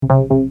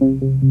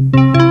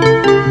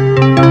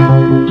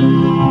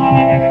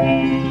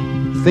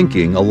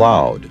Thinking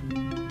Aloud.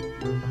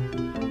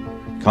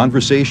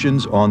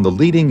 Conversations on the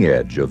leading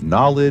edge of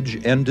knowledge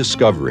and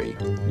discovery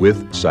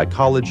with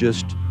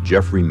psychologist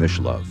Jeffrey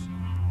Mishlove.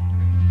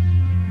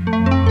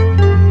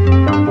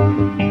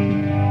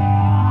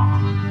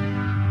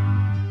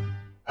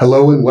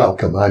 Hello and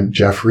welcome. I'm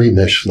Jeffrey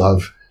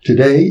Mishlove.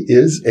 Today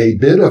is a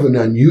bit of an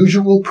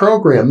unusual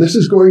program. This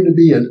is going to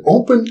be an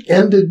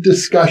open-ended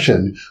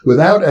discussion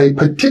without a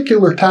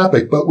particular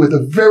topic, but with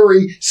a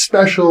very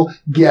special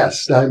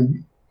guest.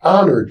 I'm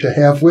honored to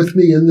have with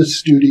me in the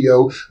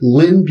studio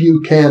Lynn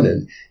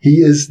Buchanan. He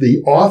is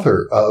the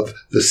author of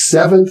The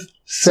Seventh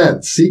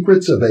Sense,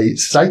 Secrets of a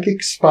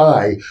Psychic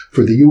Spy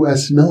for the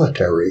U.S.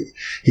 Military.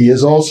 He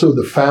is also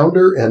the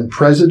founder and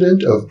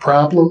president of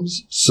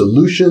Problems,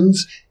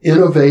 Solutions,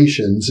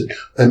 Innovations,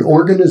 an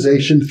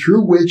organization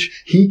through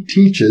which he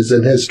teaches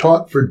and has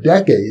taught for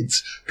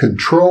decades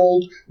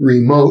controlled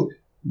remote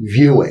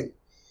viewing.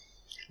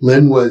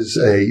 Lynn was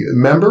a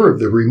member of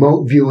the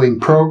remote viewing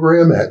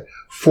program at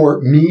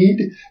Fort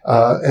Meade,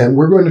 and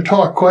we're going to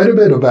talk quite a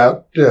bit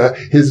about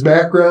his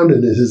background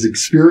and his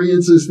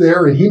experiences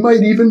there, and he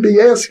might even be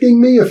asking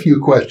me a few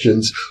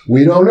questions.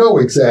 We don't know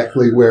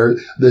exactly where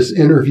this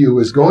interview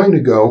is going to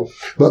go,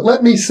 but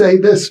let me say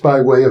this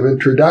by way of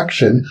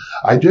introduction.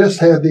 I just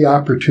had the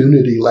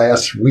opportunity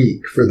last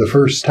week for the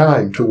first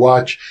time to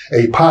watch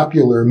a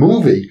popular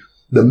movie,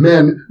 The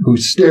Men Who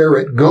Stare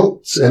at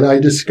Goats, and I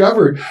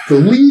discovered the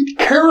lead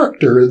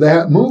character of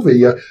that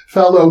movie, a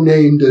fellow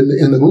named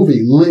in the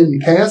movie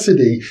Lynn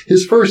Cassidy.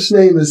 His first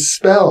name is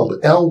spelled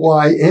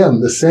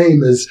L-Y-N, the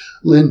same as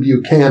Lynn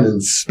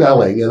Buchanan's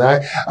spelling. And I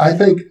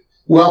think,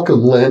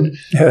 welcome, Lynn.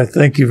 Yeah,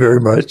 thank you very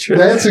much.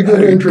 That's a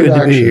good introduction.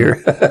 Good to be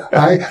here.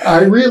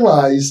 I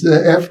realized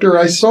after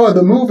I saw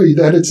the movie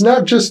that it's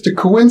not just a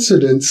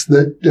coincidence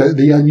that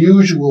the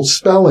unusual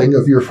spelling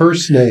of your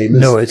first name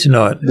is no, it's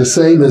not the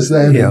same as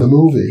that in the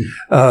movie.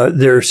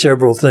 There are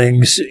several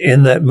things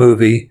in that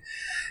movie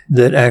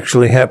that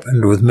actually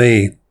happened with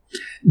me.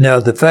 Now,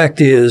 the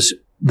fact is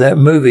that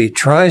movie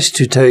tries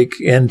to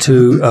take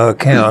into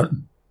account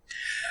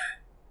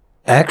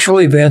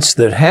actual events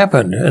that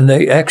happened, and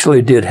they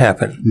actually did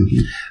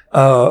happen,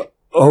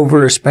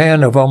 over a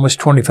span of almost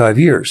 25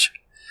 years.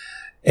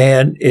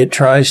 And it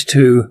tries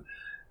to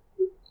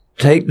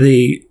take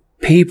the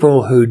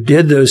people who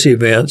did those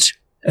events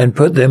and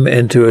put them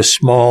into a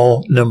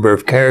small number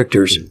of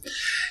characters.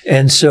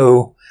 And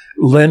so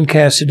Lynn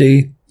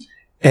Cassidy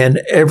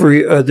and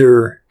every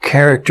other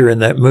character in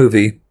that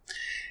movie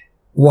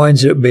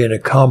winds up being a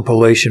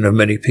compilation of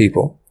many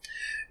people.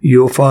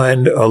 You'll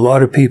find a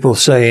lot of people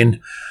saying,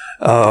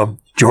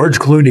 George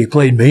Clooney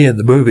played me in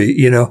the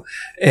movie,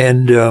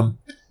 and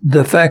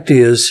the fact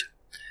is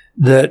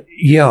that,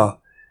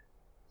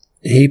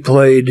 he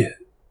played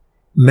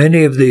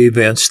many of the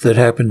events that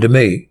happened to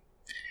me.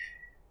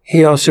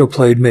 He also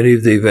played many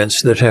of the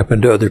events that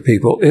happened to other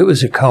people. It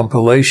was a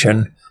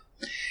compilation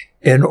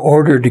in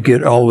order to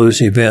get all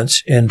those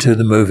events into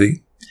the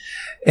movie.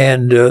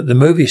 And the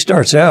movie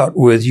starts out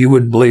with, you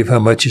wouldn't believe how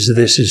much of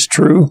this is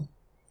true,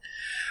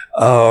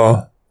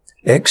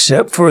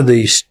 except for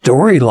the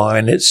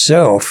storyline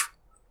itself,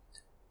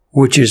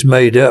 which is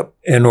made up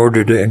in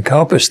order to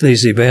encompass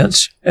these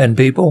events and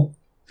people.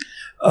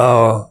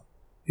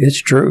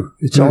 It's true.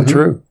 It's all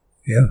true.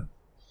 Yeah.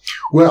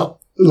 Well,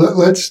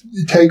 let's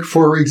take,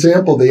 for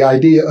example, the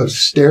idea of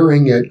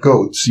staring at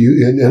goats.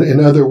 In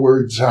other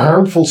words,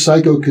 harmful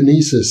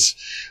psychokinesis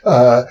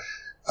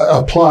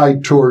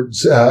applied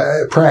towards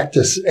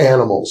practice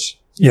animals.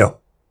 Yeah.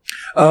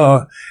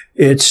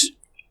 It's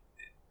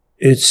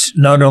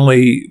not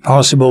only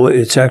possible,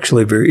 it's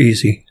actually very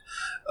easy.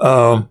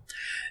 To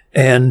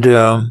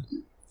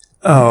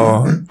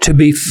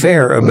be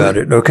fair about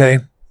it, okay,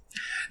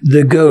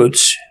 the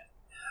goats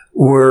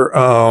were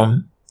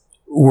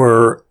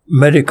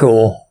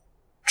medical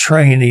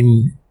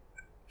training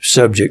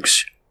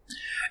subjects,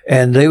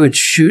 and they would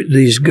shoot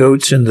these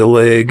goats in the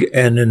leg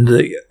and in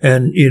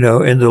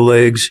the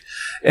legs,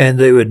 and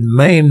they would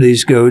maim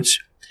these goats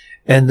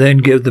and then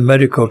give the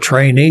medical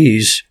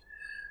trainees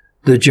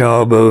the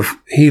job of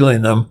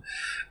healing them.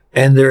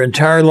 And their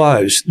entire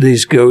lives,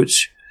 these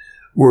goats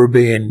were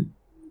being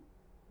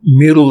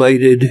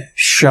mutilated,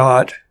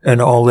 shot, and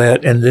all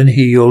that, and then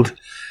healed,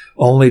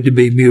 only to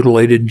be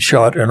mutilated and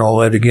shot and all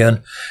that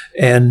again.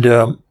 And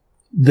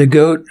the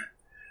goat,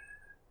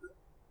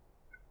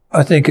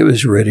 I think it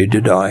was ready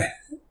to die.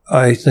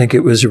 I think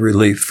it was a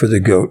relief for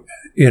the goat,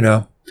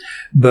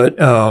 But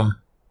the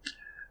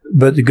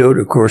goat,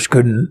 of course,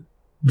 couldn't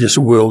just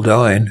will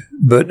dying.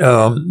 But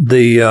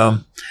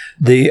the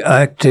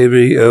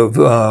activity of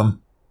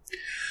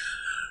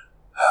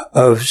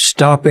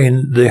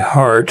stopping the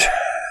heart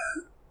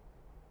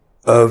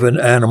of an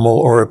animal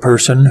or a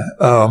person,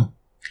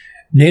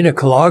 Nina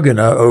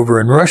Kalagina over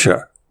in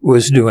Russia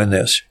was doing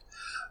this.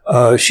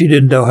 She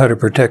didn't know how to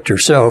protect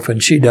herself,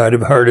 and she died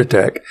of a heart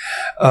attack.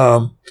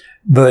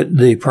 But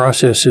the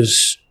process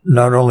is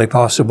not only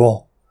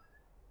possible,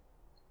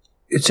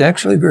 it's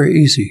actually very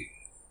easy.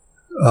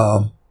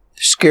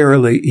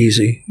 Scarily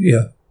easy,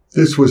 yeah.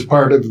 This was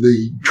part of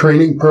the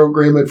training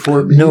program at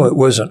Fort Meade? No, it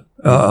wasn't.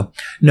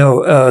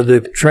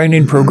 The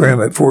training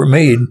program at Fort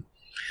Meade,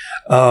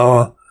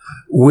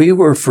 we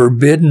were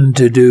forbidden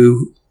to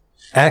do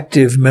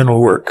active mental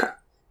work,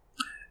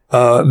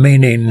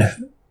 meaning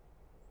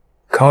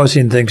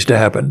causing things to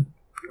happen,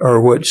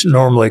 or what's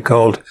normally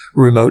called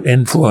remote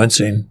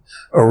influencing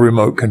or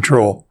remote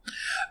control.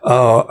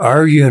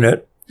 Our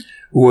unit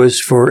was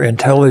for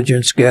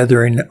intelligence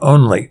gathering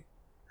only,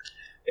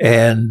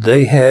 and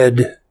they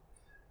had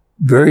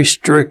very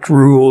strict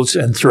rules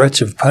and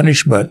threats of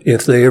punishment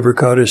if they ever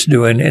caught us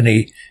doing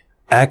any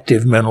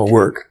active mental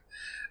work.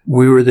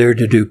 We were there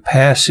to do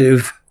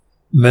passive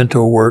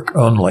mental work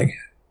only.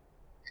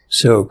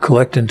 So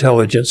collect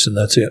intelligence, and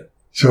that's it.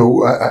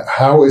 So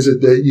how is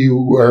it that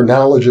you are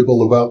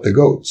knowledgeable about the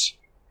goats?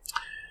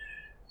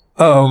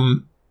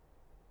 There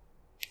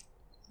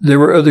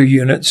were other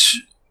units,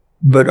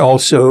 but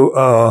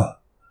also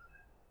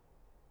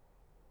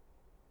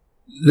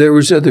there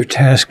was other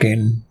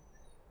tasking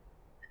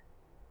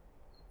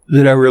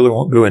that I really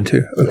won't go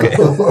into. Okay.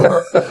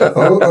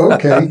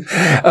 Okay.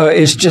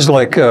 It's just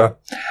like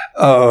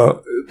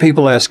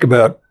people ask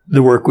about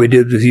the work we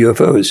did with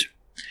UFOs.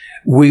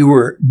 We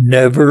were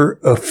never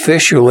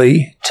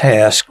officially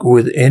tasked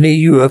with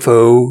any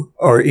UFO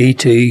or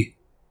ET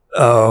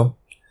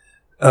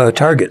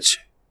targets.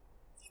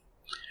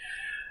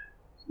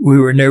 We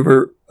were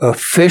never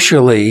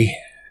officially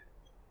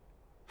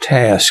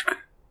tasked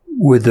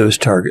with those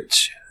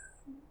targets.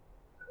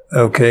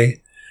 Okay?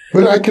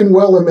 But I can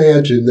well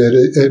imagine that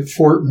at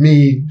Fort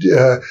Meade,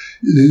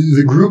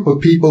 the group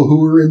of people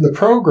who were in the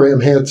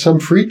program had some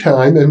free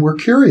time and were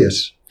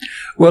curious.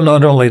 Well,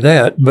 not only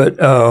that, but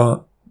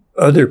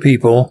other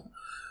people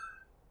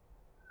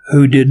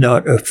who did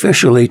not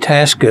officially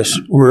task us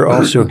were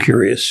also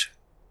curious.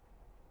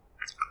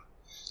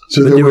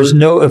 So there was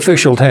no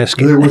official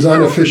tasking. There was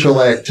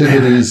unofficial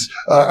activities,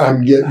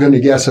 I'm going to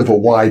guess, of a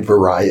wide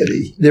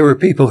variety. There were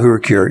people who were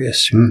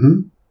curious.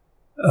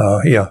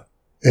 Mm-hmm. Yeah.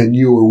 And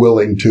you were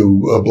willing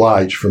to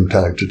oblige from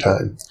time to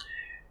time.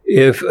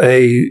 If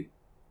a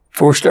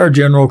 4-star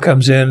general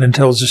comes in and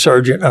tells the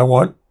sergeant,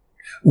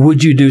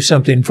 would you do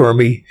something for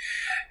me?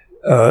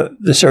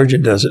 The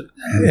sergeant does it.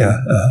 Yeah.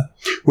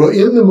 Well,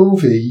 in the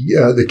movie,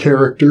 the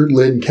character,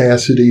 Lynn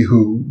Cassidy,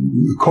 who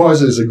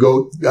causes a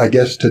goat, I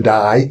guess, to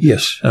die,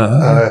 yes,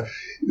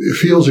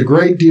 feels a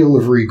great deal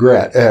of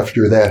regret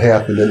after that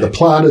happened. And the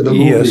plot of the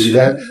movie,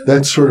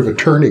 that's sort of a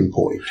turning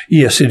point.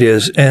 Yes, it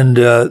is. And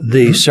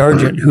the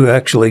sergeant who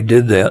actually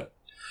did that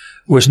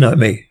was not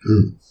me.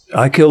 Mm.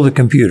 I killed the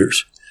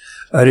computers.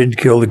 I didn't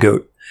kill the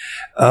goat.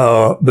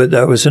 But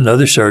that was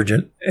another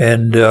sergeant.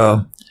 And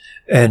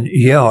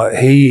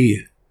yeah,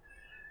 he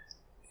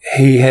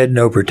had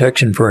no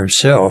protection for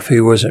himself. He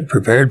wasn't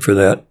prepared for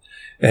that.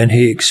 And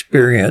he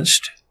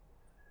experienced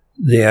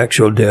the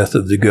actual death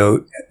of the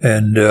goat.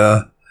 And,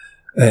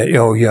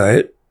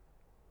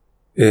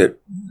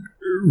 it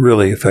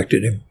really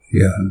affected him.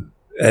 Yeah.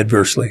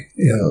 Adversely.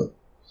 Yeah.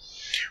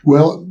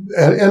 Well,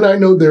 and I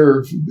know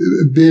there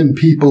have been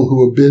people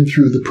who have been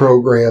through the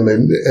program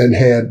and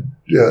had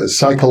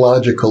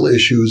psychological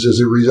issues as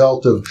a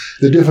result of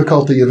the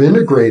difficulty of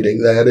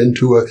integrating that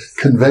into a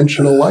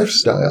conventional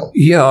lifestyle.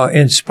 Yeah,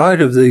 in spite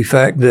of the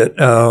fact that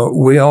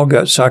we all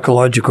got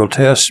psychological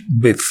tests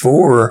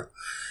before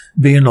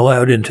being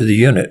allowed into the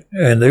unit,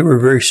 and they were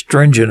very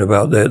stringent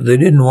about that. They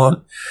didn't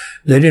want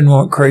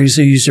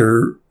crazies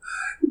or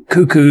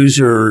cuckoos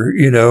or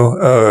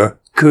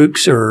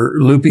kooks or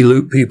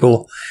loopy-loop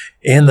people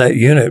in that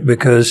unit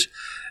because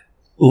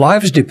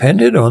lives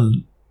depended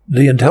on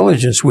the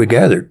intelligence we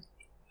gathered.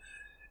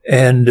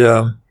 And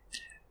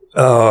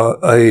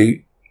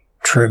a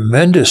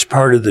tremendous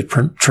part of the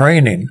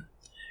training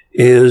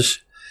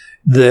is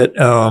that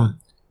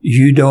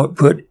you don't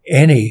put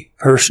any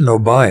personal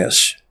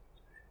bias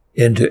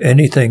into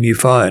anything you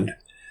find.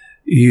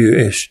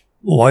 It's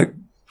like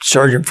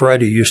Sergeant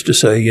Friday used to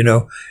say,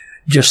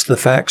 just the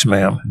facts,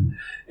 ma'am.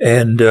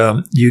 And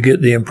you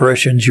get the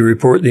impressions, you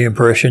report the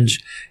impressions,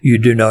 you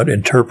do not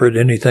interpret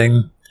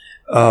anything.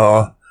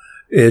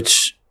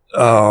 It's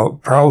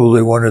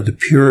probably one of the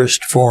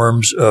purest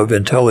forms of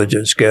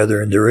intelligence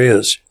gathering there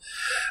is.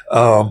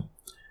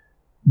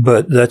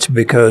 But that's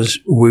because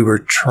we were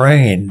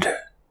trained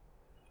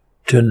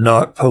to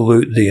not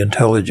pollute the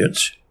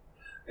intelligence.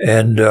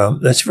 And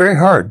that's very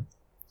hard.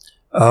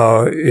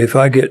 If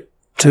I get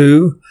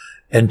 2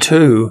 and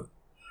 2,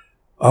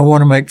 I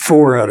want to make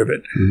 4 out of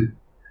it. Mm-hmm.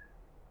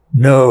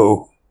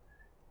 No,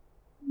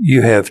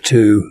 you have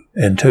 2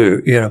 and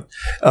 2.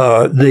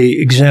 The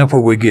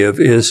example we give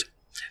is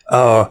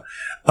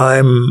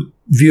I'm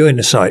viewing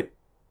a site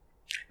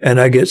and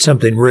I get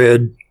something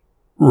red,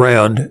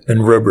 round,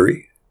 and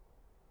rubbery.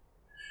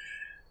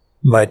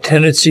 My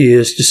tendency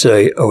is to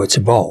say, oh, it's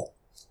a ball.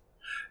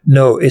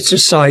 No, it's a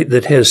site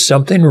that has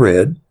something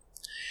red.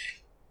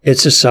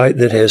 It's a site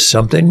that has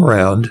something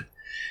round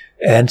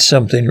and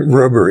something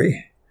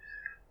rubbery.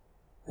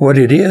 What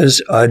it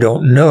is, I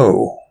don't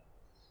know.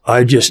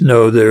 I just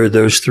know there are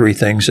those 3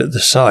 things at the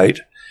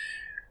site.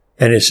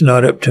 and it's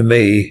not up to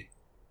me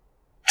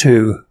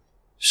to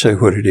say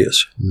what it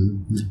is.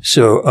 Mm-hmm.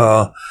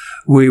 So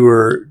we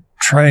were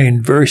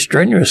trained very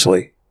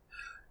strenuously.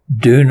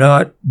 Do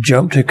not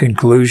jump to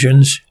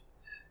conclusions,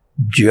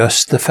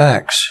 just the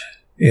facts.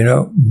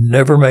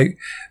 Never make.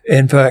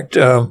 In fact,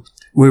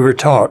 we were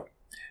taught,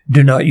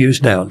 do not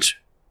use nouns.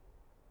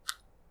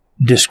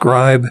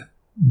 Describe,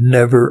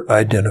 never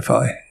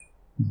identify.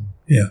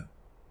 Yeah.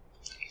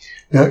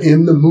 Now,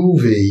 in the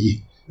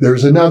movie,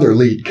 there's another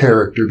lead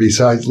character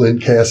besides Lynn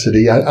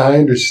Cassidy. I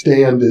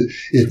understand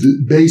it's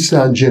based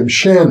on Jim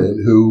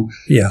Shannon, who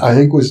I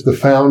think was the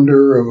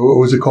founder of,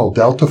 what was it called,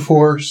 Delta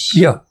Force?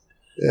 Yeah.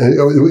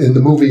 In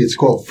the movie, it's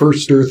called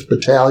First Earth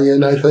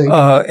Battalion, I think.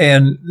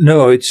 And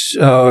no, it's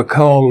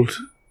called,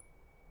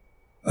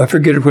 I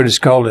forget what it's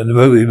called in the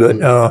movie,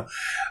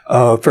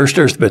 but First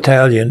Earth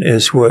Battalion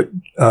is what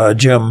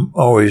Jim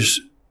always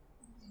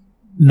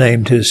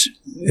named his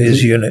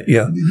unit.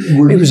 Yeah.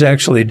 It was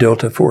actually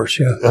Delta Force.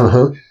 Yeah.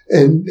 Uh-huh.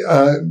 And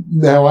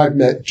now I've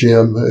met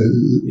Jim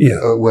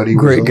when he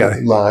Great was guy.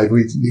 alive.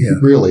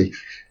 Really,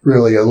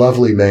 really a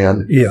lovely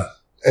man. Yeah.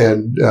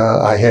 And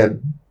I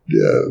had,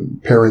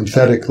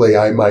 parenthetically,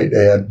 I might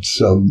add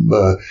some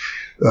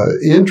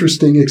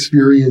interesting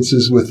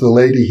experiences with the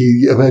lady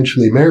he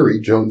eventually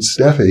married, Joan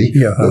Steffi,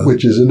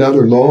 which is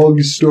another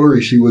long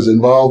story. She was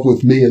involved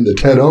with me in the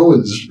Ted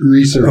Owens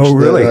research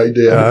that I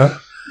did.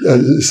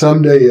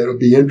 Someday it'll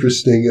be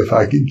interesting if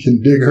I can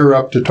dig her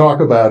up to talk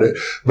about it.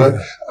 But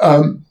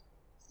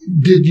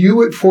did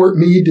you at Fort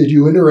Meade, did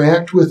you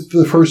interact with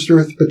the First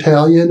Earth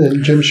Battalion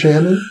and Jim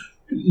Shannon?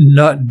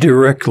 Not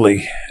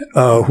directly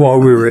while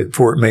we were at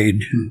Fort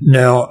Meade.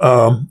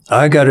 Now,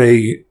 I got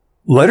a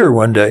letter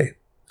one day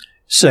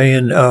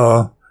saying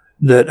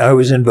that I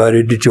was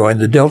invited to join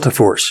the Delta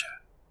Force.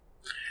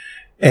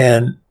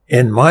 And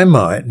in my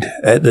mind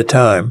at the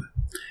time,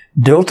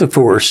 Delta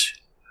Force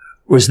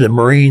was the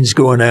Marines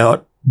going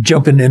out,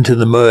 jumping into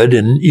the mud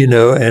and,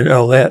 and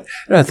all that.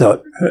 And I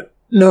thought,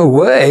 no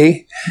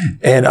way.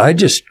 And I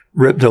just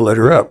ripped the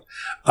letter up.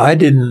 I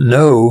didn't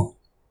know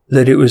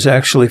that it was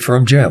actually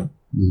from Jim,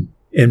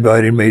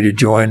 invited me to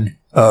join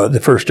the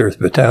First Earth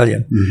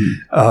Battalion.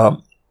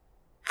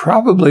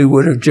 Probably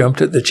would have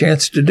jumped at the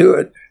chance to do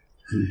it.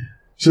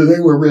 So they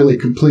were really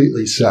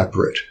completely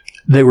separate.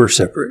 They were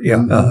separate, yeah.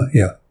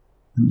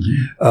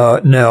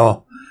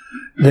 Now,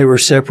 they were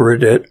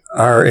separate at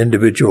our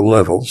individual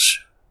levels.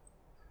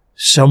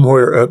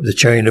 Somewhere up the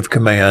chain of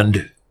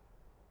command,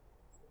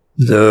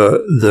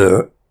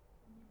 the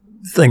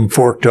thing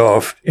forked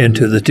off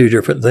into the two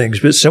different things,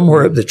 but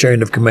somewhere up the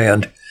chain of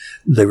command,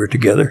 they were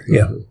together,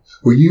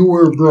 Well, you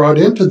were brought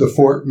into the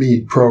Fort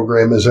Meade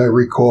program, as I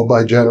recall,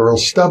 by General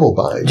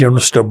Stubblebine.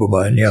 General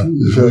Stubblebine, yeah.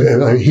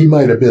 So, he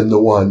might have been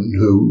the one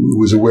who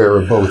was aware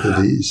of both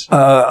of these.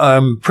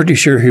 I'm pretty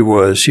sure he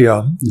was,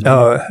 yeah.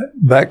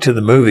 Back to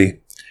the movie.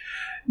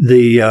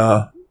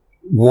 The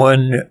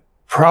one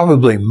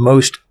probably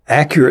most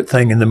accurate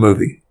thing in the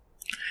movie,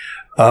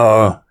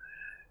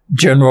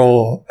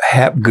 General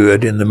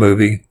Hapgood in the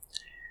movie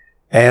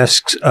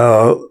asks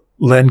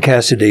Lynn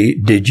Cassidy,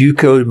 did you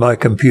code my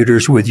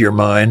computers with your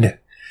mind?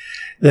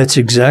 That's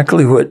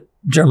exactly what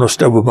General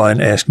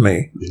Stubblebine asked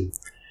me.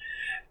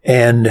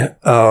 And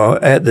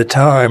at the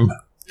time,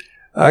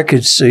 I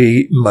could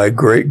see my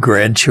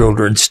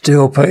great-grandchildren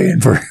still paying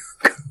for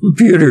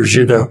computers,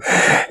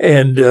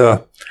 And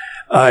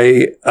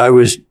I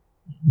was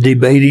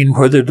debating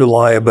whether to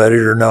lie about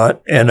it or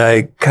not, and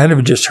I kind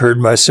of just heard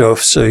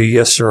myself say,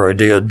 yes, sir, I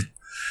did.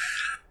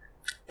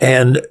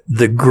 And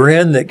the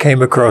grin that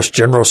came across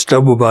General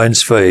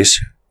Stubblebine's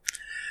face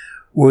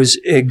was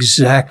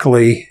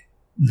exactly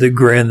the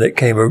grin that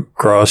came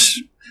across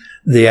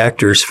the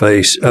actor's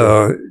face,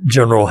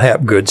 General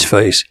Hapgood's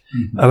face.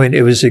 I mean,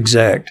 it was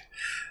exact.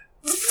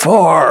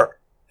 Far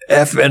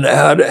effing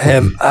out,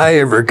 have I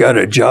ever got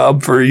a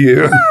job for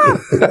you?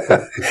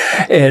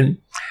 And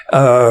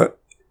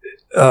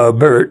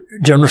Bert,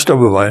 General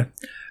Stubblebine,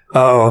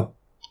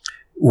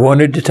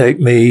 wanted to take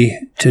me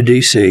to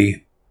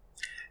D.C.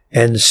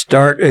 and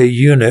start a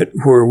unit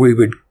where we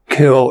would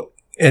kill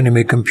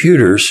enemy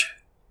computers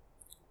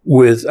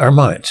with our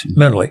minds,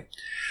 mentally,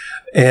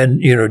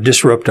 and,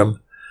 disrupt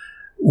them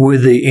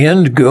with the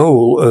end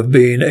goal of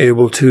being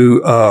able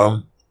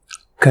to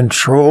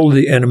control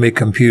the enemy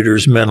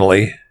computers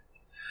mentally.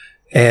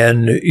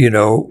 And,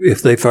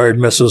 if they fired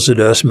missiles at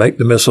us, make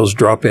the missiles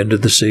drop into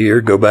the sea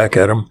or go back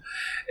at them,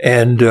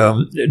 and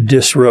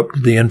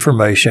disrupt the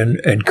information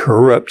and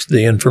corrupt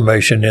the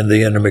information in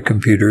the enemy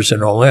computers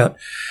and all that.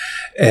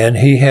 And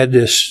he had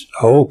this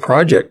whole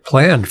project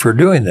planned for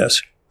doing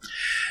this.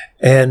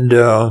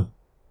 And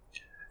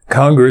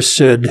Congress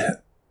said,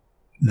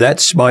 that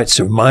smites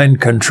of mind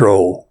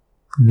control.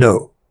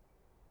 No.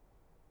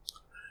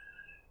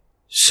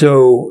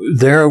 So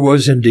there I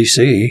was in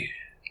D.C.,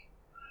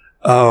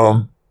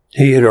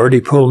 he had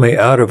already pulled me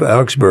out of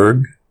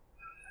Augsburg,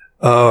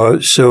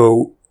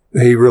 so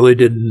he really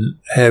didn't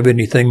have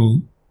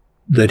anything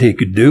that he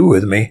could do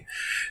with me.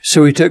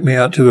 So he took me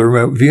out to the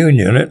remote viewing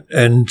unit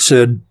and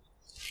said,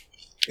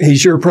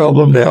 he's your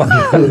problem now.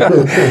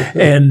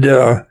 And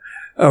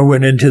I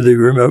went into the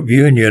remote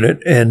viewing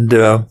unit, and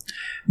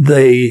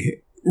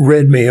they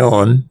read me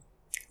on,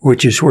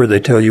 which is where they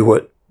tell you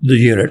what the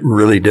unit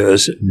really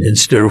does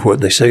instead of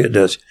what they say it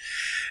does.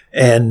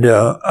 And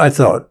I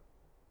thought,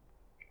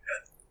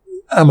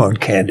 I'm on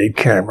candid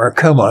camera.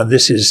 Come on,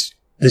 this is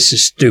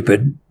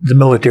stupid. The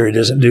military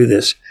doesn't do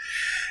this.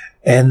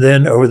 And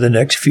then over the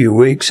next few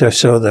weeks, I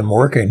saw them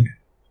working,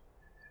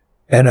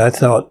 and I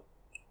thought,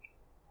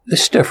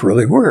 this stuff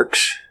really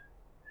works.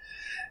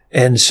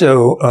 And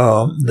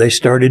so they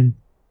started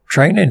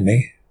training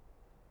me,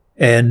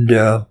 and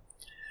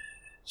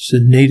it's the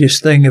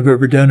neatest thing I've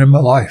ever done in my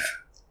life.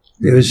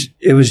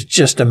 It was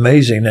just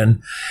amazing.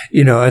 And,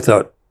 I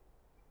thought,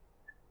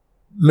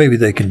 maybe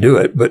they can do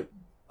it, but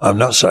I'm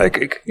not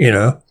psychic,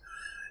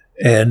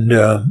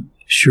 And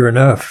sure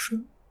enough,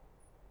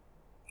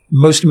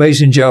 most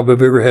amazing job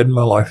I've ever had in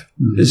my life.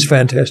 It's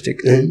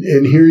fantastic. And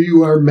here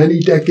you are many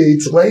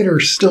decades later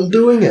still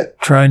doing it.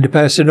 Trying to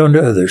pass it on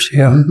to others,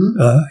 yeah.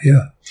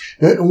 Yeah.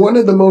 And one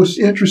of the most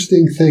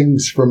interesting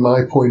things from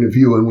my point of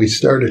view, and we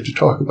started to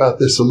talk about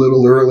this a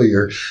little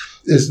earlier,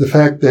 is the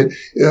fact that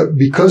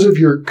because of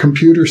your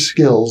computer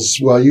skills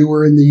while you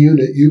were in the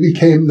unit, you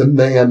became the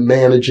man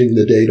managing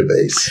the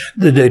database.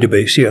 The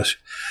database, yes.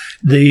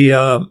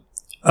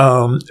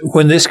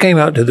 When this came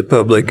out to the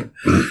public,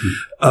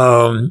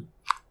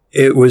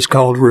 it was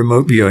called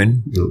remote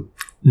viewing.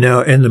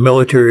 Now, in the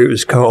military, it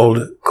was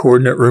called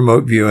coordinate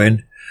remote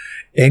viewing.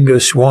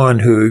 Ingo Swann,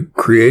 who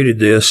created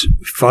this,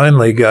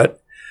 finally got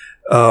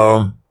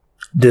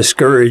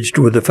discouraged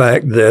with the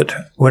fact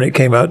that when it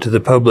came out to the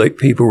public,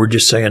 people were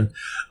just saying,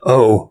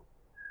 oh,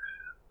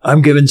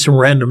 I'm giving some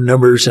random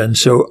numbers, and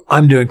so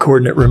I'm doing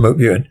coordinate remote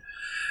viewing.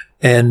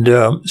 And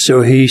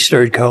so he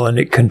started calling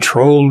it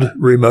controlled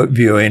remote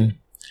viewing,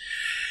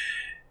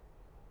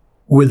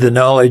 with the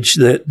knowledge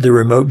that the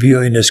remote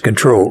viewing is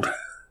controlled.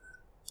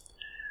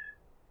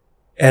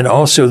 And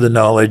also the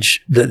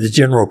knowledge that the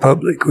general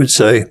public would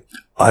say,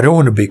 I don't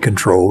want to be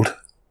controlled.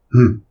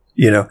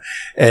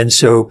 And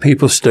so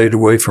people stayed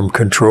away from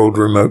controlled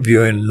remote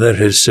viewing. That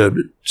is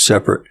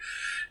separate.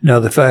 Now,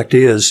 the fact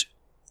is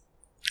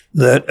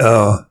that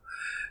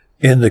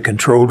in the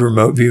controlled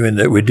remote viewing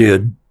that we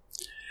did,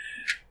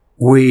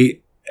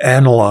 we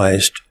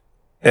analyzed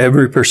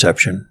every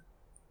perception.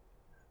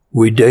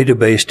 We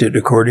databased it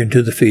according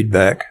to the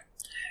feedback,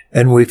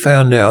 and we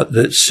found out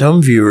that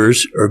some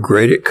viewers are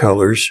great at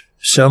colors,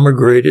 some are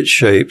great at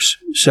shapes,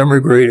 some are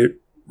great at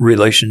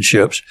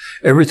relationships,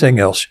 everything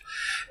else.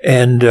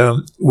 And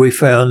we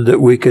found that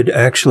we could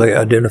actually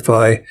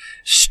identify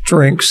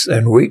strengths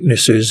and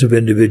weaknesses of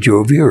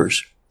individual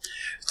viewers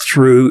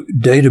through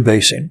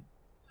databasing.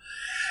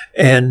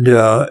 And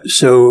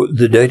so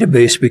the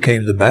database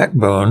became the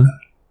backbone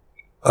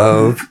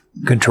of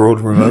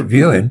controlled remote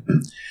viewing,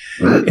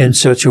 in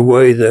such a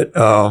way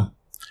that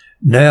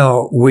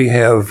now we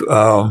have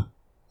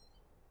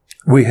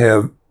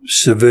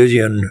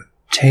civilian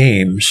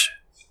teams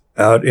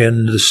out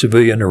in the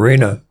civilian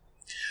arena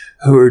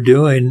who are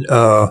doing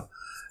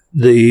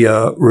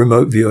the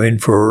remote viewing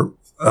for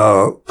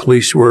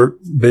police work,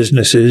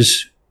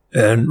 businesses,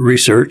 and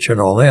research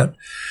and all that.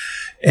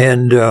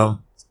 And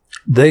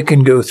they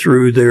can go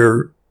through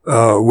their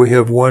we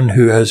have one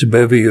who has a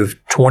bevy of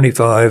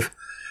 25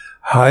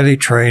 highly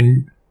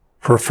trained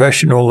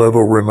professional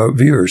level remote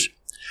viewers.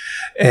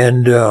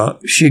 And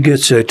she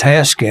gets a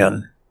task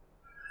in,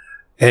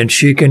 and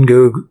she can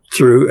go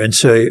through and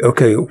say,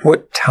 okay,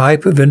 what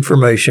type of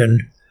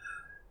information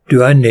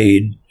do I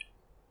need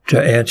to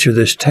answer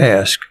this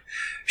task?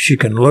 She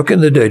can look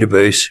in the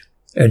database,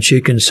 and she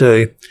can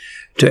say,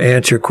 to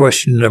answer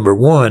question number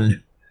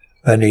 1,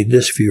 I need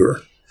this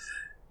viewer.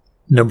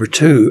 Number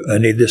 2, I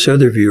need this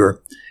other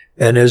viewer.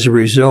 And as a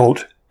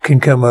result, can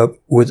come up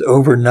with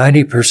over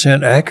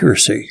 90%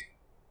 accuracy,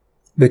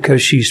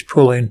 because she's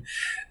pulling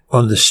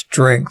on the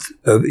strength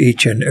of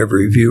each and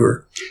every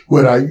viewer.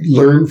 What I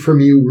learned from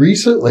you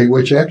recently,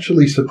 which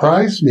actually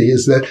surprised me,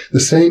 is that the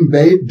same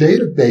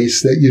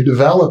database that you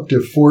developed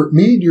at Fort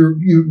Meade, you're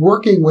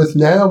working with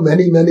now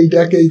many, many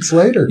decades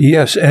later.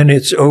 Yes, and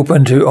it's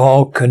open to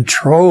all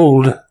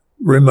controlled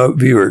remote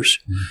viewers.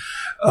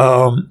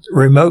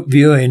 Remote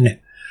viewing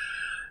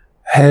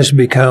has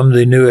become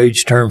the new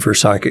age term for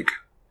psychic.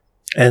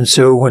 And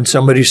so when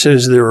somebody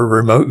says they're a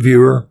remote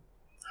viewer,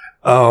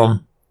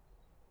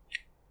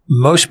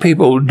 most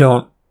people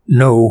don't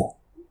know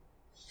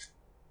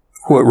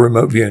what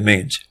remote viewing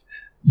means,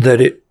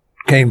 that it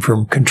came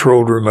from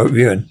controlled remote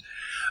viewing.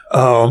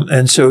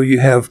 And so you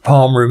have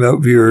palm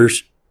remote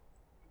viewers,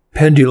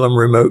 pendulum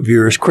remote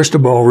viewers, crystal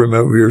ball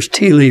remote viewers,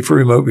 tea leaf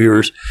remote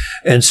viewers,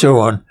 and so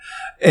on.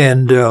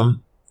 And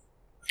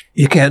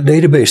you can't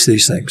database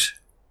these things.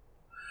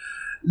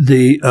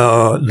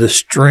 The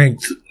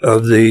strength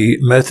of the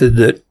method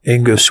that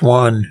Ingo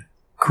Swann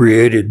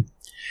created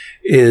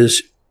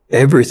is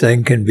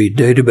everything can be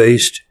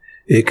databased,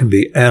 it can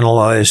be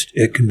analyzed,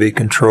 it can be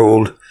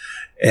controlled,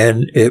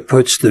 and it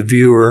puts the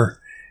viewer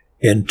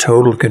in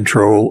total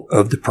control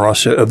of the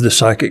process, of the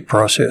psychic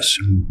process.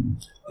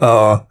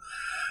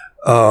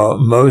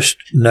 most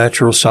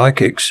natural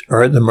psychics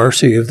are at the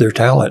mercy of their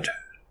talent.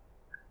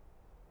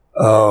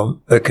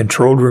 A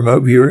controlled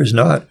remote viewer is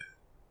not.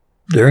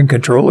 They're in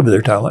control of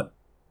their talent.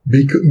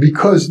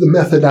 Because the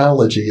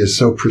methodology is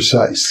so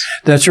precise.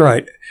 That's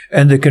right.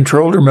 And the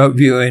controlled remote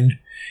viewing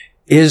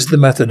is the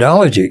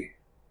methodology.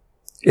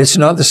 It's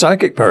not the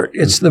psychic part.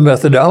 It's the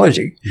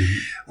methodology.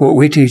 Mm-hmm. What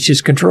we teach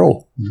is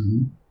control.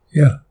 Mm-hmm.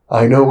 Yeah.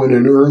 I know in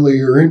an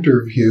earlier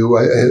interview,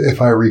 if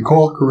I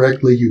recall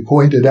correctly, you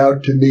pointed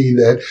out to me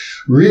that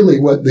really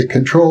what the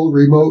controlled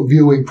remote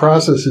viewing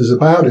process is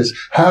about is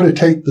how to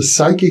take the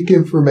psychic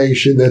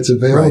information that's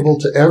available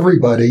to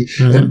everybody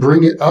and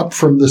bring it up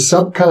from the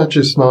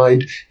subconscious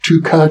mind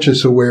to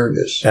conscious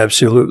awareness.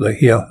 Absolutely.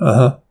 Yeah.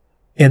 Uh-huh.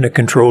 In a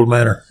controlled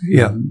manner.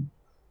 Yeah.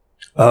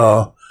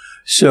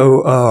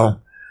 So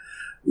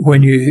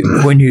when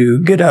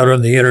you get out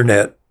on the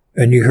internet,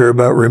 and you hear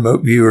about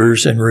remote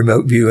viewers and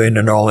remote viewing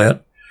and all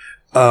that,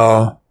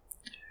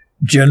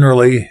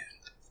 generally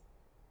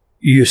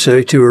you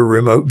say to a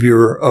remote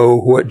viewer,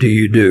 oh, what do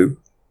you do?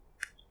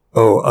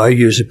 Oh, I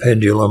use a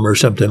pendulum or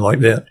something like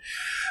that.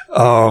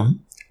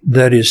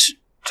 That is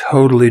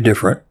totally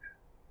different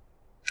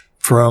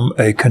from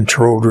a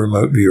controlled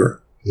remote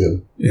viewer. Yeah.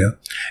 Yeah.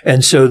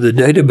 And so the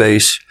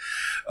database,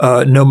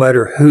 no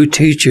matter who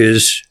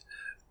teaches,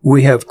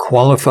 we have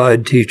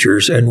qualified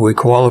teachers and we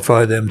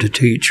qualify them to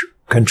teach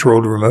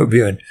controlled remote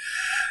viewing.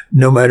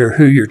 No matter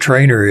who your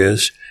trainer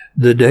is,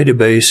 the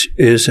database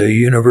is a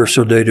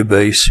universal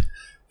database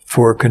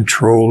for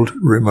controlled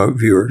remote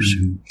viewers.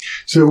 Mm-hmm.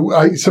 So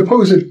I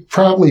suppose it's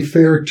probably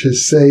fair to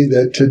say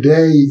that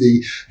today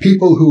the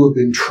people who have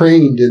been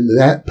trained in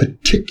that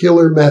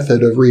particular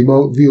method of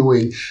remote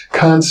viewing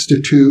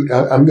constitute,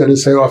 I'm going to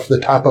say off the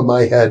top of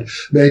my head,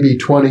 maybe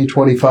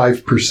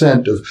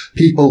 20-25% of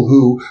people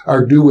who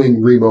are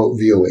doing remote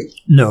viewing.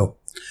 No.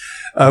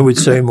 I would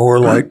say more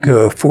like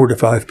 4 to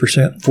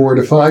 5%. 4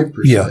 to 5%.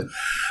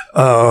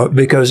 Yeah,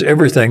 because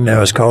everything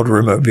now is called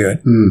remote viewing.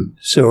 Mm.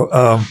 So,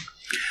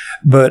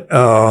 but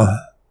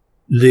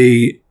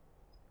the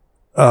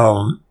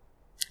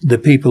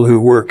people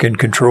who work in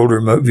controlled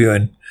remote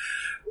viewing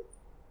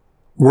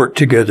work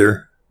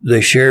together.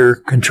 They share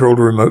controlled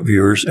remote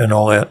viewers and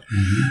all that.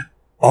 Mm-hmm.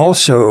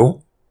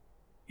 Also,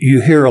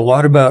 you hear a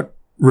lot about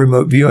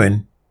remote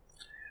viewing,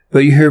 but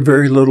you hear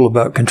very little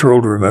about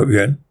controlled remote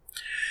viewing.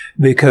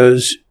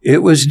 Because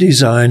it was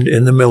designed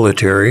in the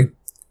military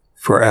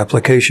for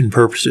application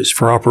purposes,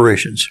 for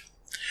operations.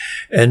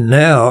 And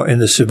now in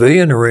the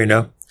civilian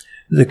arena,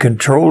 the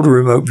controlled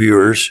remote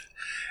viewers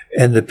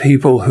and the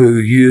people who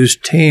use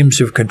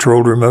teams of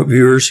controlled remote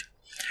viewers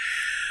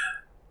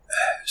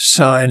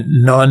sign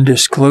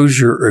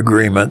non-disclosure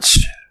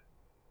agreements.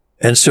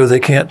 And so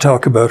they can't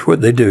talk about what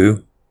they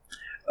do.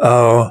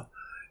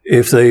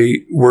 If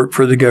they work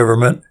for the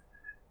government,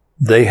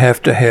 they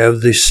have to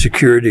have the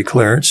security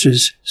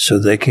clearances, so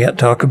they can't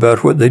talk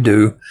about what they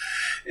do.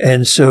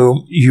 And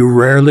so you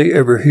rarely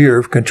ever hear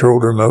of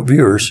controlled remote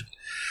viewers,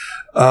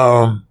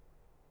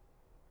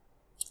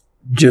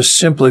 just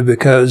simply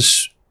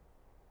because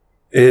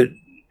it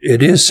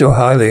is so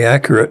highly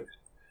accurate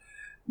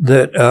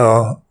that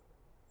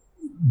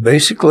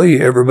basically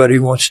everybody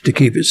wants to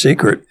keep it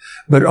secret,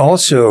 but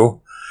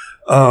also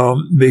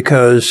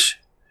because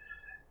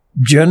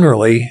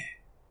generally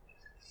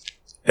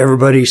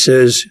everybody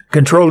says,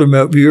 controlled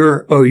remote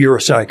viewer, oh, you're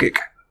a psychic.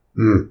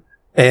 Mm.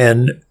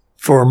 And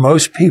for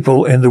most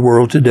people in the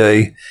world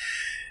today,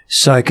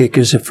 psychic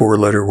is a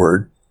 4-letter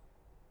word.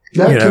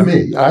 Not to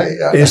me.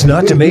 It's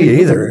not to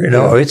me either.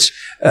 It's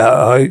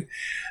I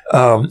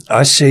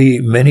see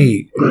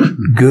many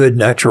good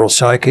natural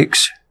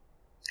psychics,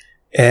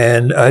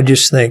 and I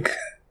just think,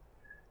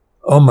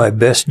 on my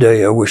best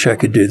day, I wish I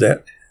could do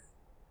that.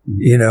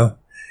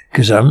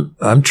 Because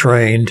I'm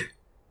trained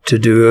to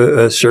do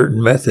a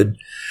certain method.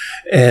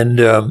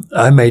 And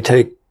I may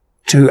take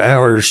 2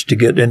 hours to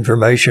get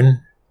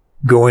information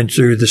going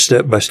through the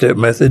step-by-step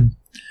method.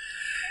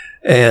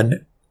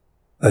 And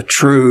a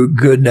true,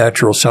 good,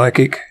 natural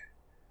psychic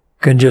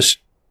can just,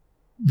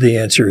 the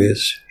answer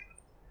is.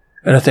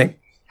 And I think,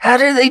 how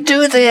do they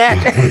do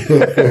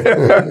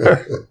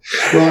that?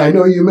 Well, I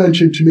know you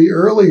mentioned to me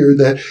earlier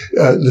that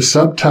the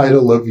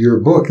subtitle of your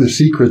book, The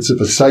Secrets of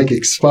a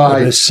Psychic Spy.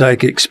 A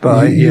Psychic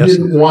Spy, you yes. You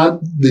didn't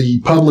want the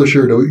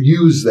publisher to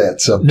use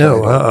that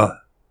subtitle. No,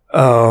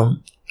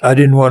 I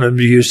didn't want him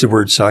to use the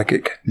word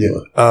psychic.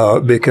 Yeah.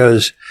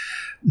 Because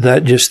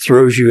that just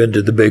throws you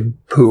into the big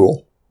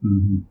pool.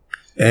 Mm-hmm.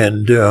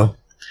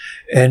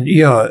 And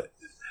yeah,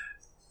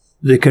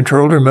 the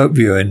controlled remote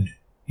viewing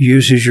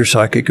uses your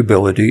psychic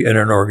ability in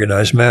an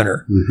organized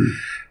manner. Mm-hmm.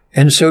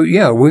 And so,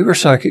 yeah, we were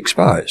psychic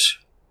spies.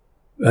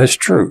 That's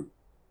true.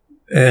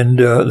 And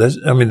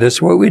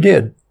that's what we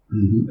did.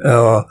 Mm-hmm.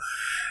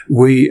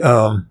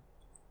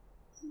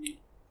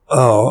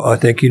 I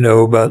think you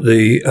know about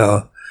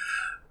the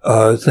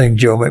thing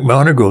Joe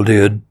McMoneagle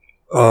did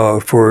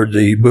for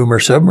the Boomer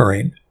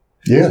submarine.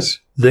 Yes.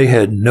 They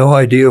had no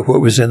idea what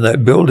was in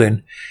that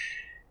building.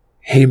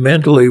 He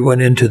mentally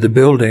went into the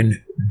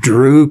building,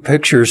 drew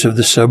pictures of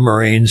the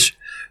submarines,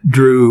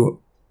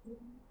 drew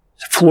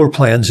floor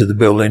plans of the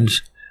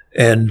buildings,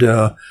 and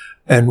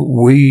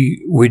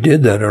we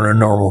did that on a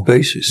normal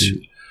basis.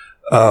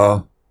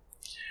 But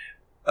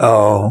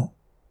the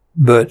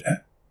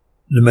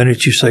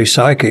minute you say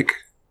psychic,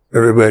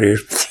 everybody,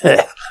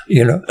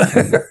 Yeah.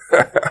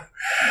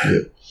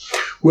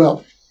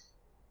 Well,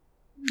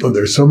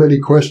 there's so many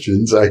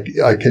questions I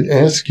can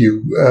ask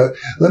you.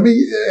 Let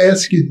me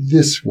ask you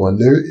this one.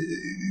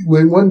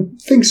 When one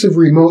thinks of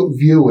remote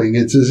viewing,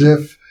 it's as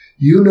if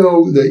you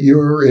know that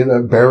you're in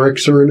a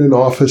barracks or in an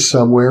office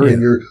somewhere,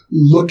 and you're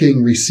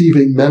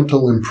receiving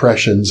mental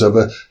impressions of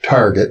a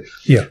target.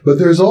 Yeah. But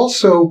there's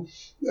also,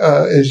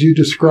 as you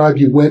described,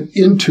 you went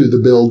into the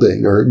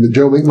building, or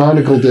Joe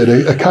McMonagle did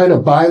a kind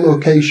of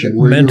bilocation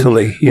where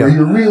mentally, where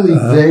you're really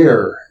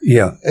there.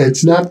 Yeah.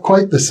 It's not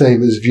quite the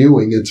same as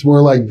viewing. It's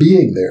more like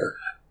being there.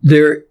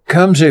 There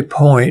comes a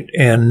point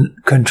in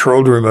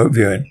controlled remote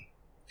viewing.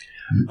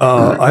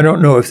 I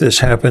don't know if this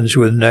happens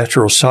with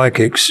natural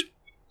psychics.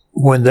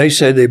 When they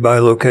say they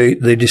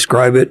bilocate, they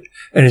describe it,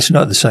 and it's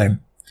not the same.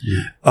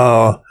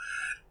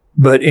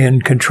 But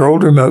in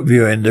controlled remote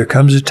viewing, there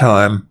comes a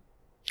time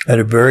at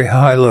a very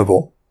high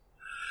level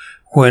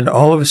when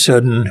all of a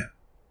sudden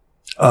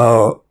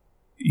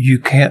you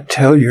can't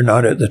tell you're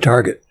not at the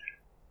target.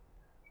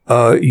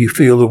 You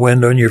feel the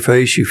wind on your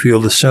face, you feel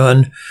the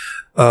sun,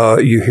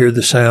 you hear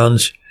the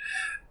sounds.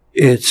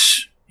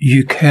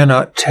 You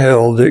cannot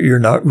tell that you're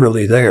not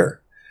really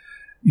there.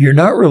 You're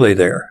not really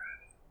there.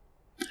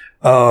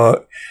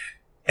 And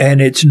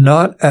it's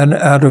not an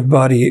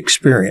out-of-body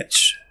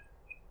experience.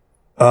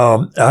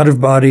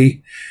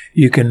 Out-of-body,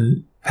 you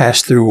can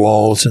pass through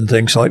walls and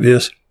things like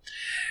this.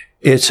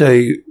 It's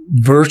a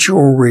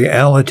virtual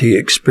reality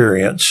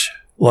experience,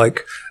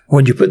 like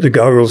when you put the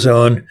goggles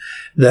on,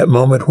 that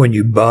moment when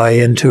you buy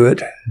into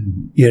it,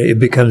 it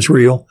becomes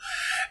real.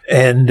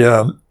 And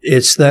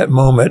it's that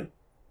moment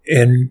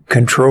in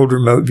controlled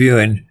remote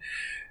viewing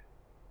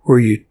where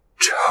you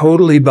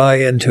totally buy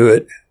into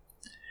it,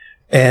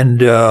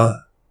 and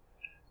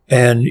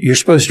you're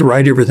supposed to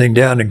write everything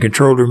down in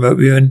controlled remote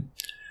viewing.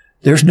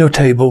 There's no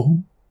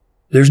table.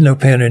 There's no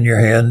pen in your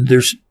hand.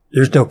 There's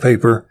no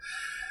paper.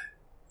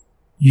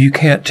 You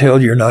can't tell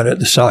you're not at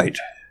the site.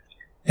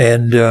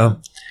 And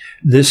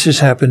this has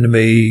happened to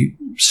me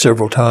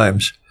several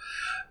times.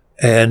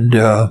 And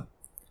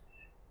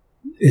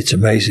it's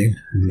amazing.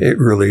 It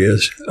really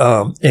is.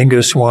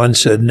 Ingo Swann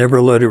said, never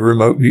let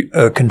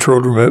a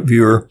controlled remote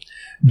viewer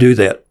do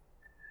that,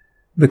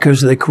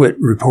 because they quit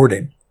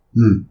reporting.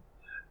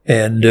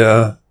 And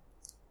I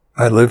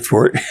lived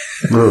for it.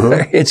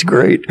 It's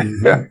great.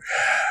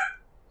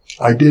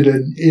 I did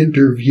an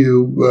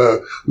interview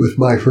with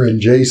my friend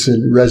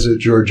Jason Reza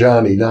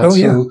Georgiani not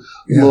so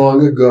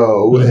long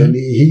ago, and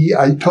he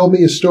told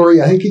me a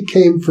story. I think it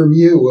came from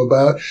you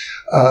about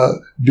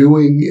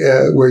doing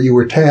where you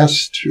were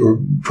tasked,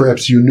 or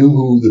perhaps you knew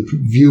who the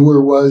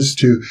viewer was,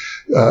 to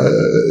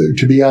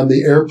be on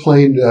the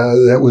airplane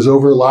that was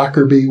over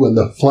Lockerbie when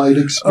the flight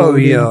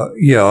exploded. Oh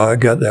yeah, I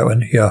got that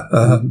one. Yeah,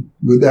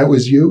 that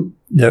was you.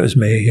 That was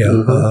me.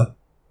 Yeah,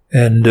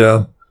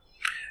 and.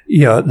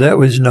 That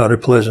was not a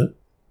pleasant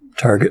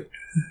target.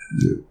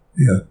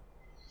 Yeah.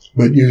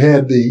 But you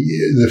had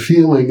the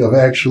feeling of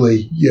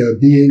actually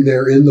being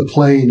there in the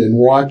plane and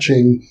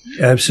watching.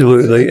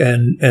 Absolutely,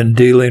 and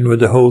dealing with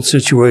the whole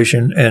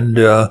situation, and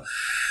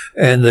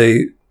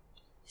they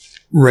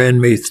ran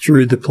me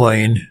through the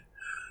plane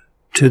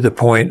to the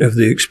point of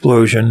the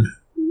explosion,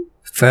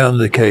 found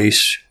the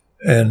case,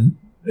 and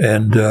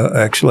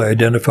actually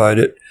identified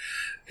it.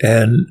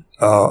 And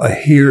I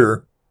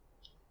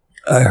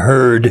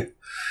heard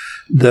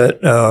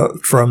that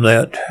from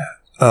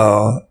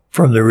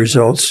the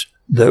results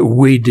that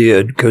we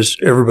did, because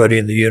everybody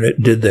in the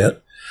unit did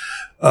that,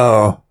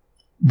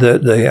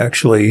 that they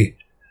actually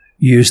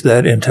used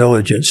that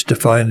intelligence to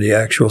find the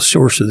actual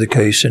source of the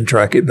case and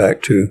track it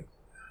back to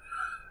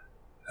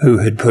who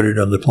had put it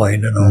on the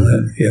plane and all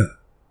that. Yeah.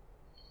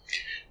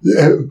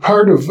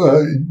 Part of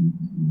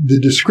the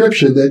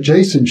description that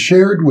Jason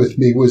shared with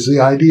me was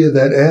the idea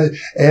that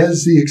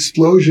as the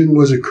explosion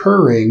was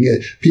occurring,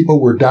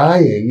 people were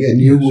dying, and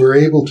you were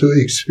able to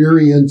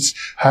experience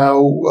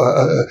how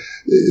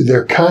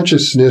their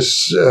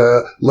consciousness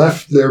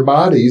left their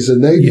bodies,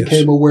 and they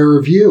became aware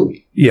of you.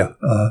 Yeah,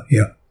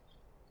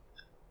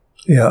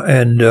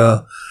 and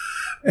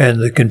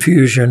the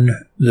confusion,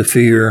 the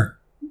fear,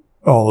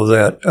 all of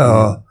that,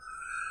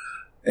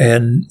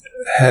 and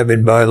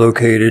having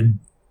bilocated,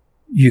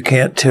 you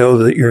can't tell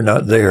that you're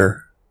not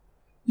there.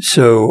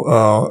 So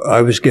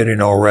I was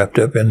getting all wrapped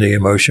up in the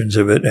emotions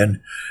of it,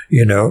 and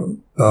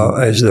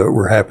as though it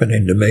were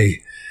happening to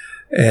me.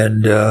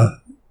 And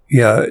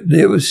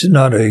it was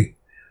not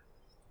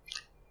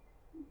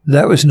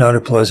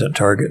a pleasant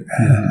target.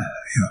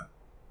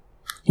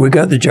 We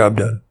got the job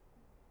done.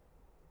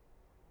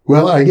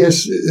 Well, I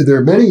guess there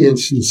are many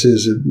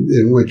instances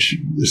in which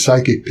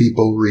psychic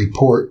people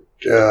report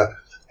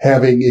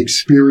having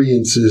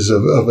experiences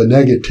of a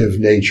negative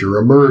nature,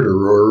 a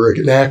murder or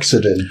an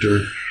accident,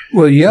 or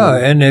Well, yeah,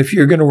 and if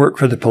you're going to work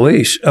for the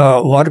police, a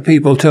lot of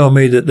people tell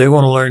me that they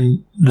want to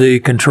learn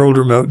the controlled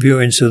remote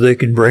viewing so they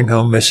can bring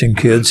home missing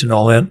kids and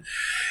all that.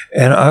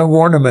 And I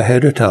warn them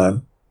ahead of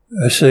time.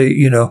 I say,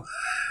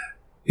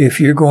 if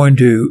you're going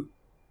to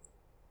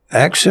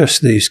access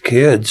these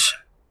kids,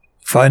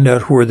 find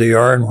out where they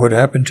are and what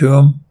happened to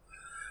them,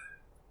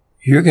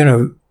 you're going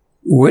to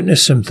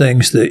witness some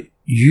things that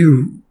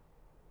you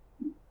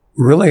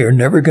really are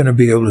never going to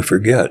be able to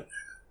forget.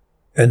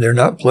 And they're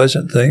not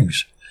pleasant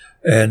things.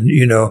 And,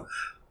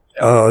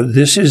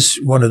 this is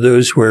one of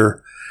those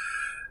where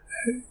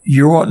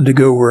you're wanting to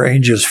go where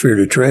angels fear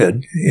to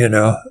tread, and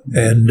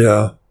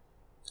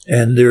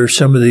there are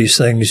some of these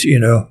things,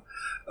 you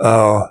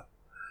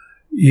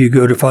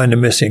go to find a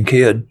missing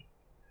kid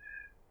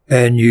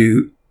and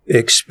you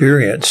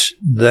experience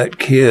that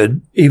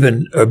kid,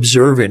 even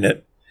observing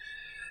it,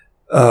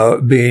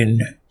 being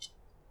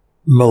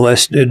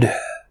molested,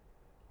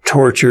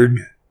 tortured,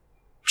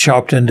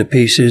 chopped into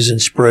pieces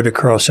and spread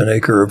across an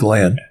acre of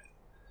land.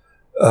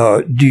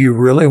 Do you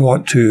really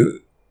want to,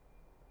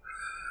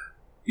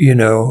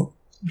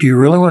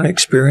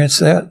 experience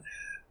that?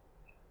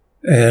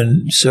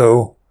 And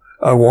so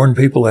I warn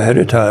people ahead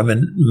of time,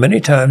 and many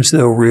times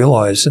they'll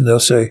realize and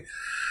they'll say,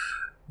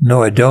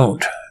 no, I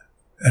don't.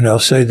 And I'll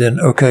say then,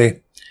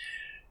 okay,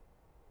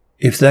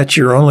 if that's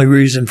your only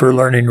reason for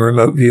learning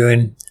remote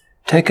viewing,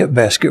 take up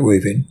basket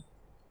weaving.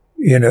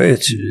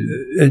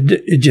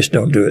 It just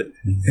don't do it.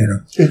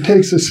 It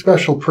takes a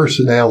special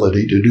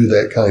personality to do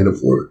that kind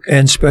of work.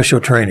 And special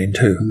training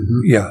too. Mm-hmm.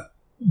 Yeah.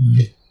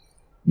 Mm-hmm.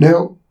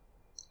 Now,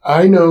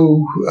 I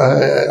know,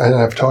 and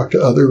I've talked to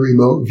other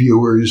remote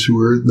viewers who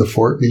are in the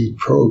Fort Meade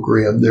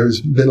program, there's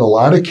been a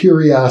lot of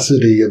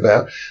curiosity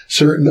about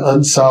certain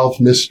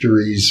unsolved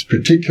mysteries,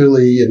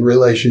 particularly in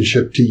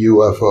relationship to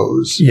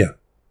UFOs. Yeah.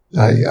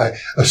 I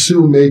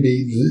assume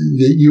maybe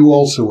that you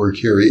also were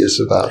curious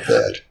about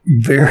that.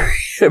 Very,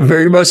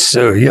 very much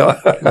so. Yeah.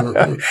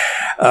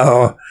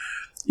 Mm-hmm.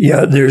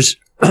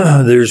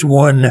 There's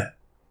one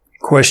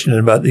question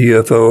about the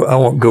UFO. I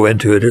won't go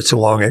into it. It's a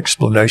long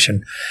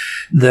explanation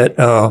that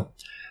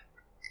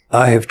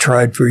I have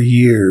tried for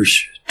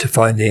years to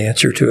find the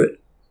answer to it,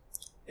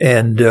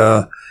 and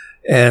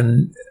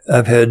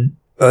I've had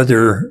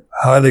other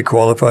highly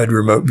qualified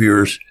remote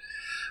viewers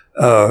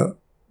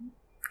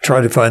try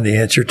to find the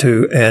answer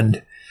to,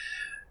 and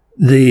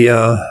the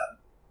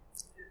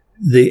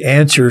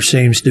answer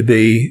seems to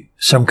be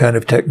some kind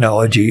of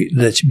technology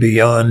that's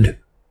beyond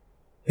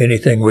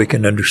anything we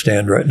can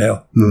understand right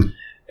now. Mm.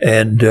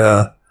 And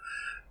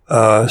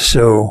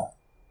so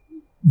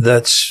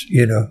that's,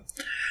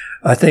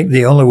 I think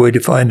the only way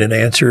to find an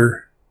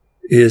answer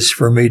is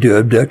for me to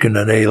abduct an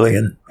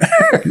alien.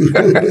 For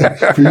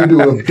you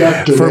to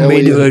abduct an alien. For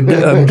me to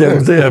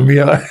abduct them,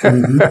 yeah.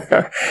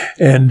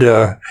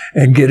 Mm-hmm.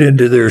 And get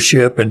into their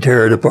ship and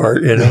tear it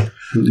apart,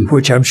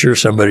 which I'm sure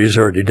somebody's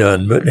already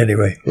done. But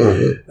anyway.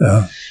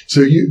 Uh-huh.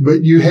 So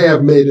you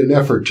have made an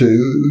effort to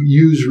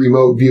use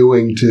remote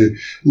viewing to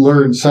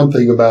learn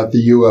something about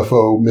the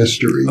UFO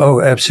mystery.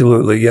 Oh,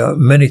 absolutely. Yeah.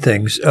 Many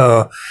things.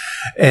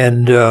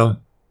 And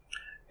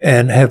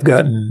have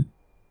gotten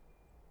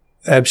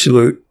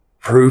absolute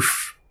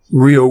proof,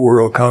 real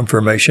world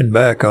confirmation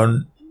back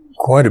on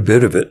quite a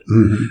bit of it.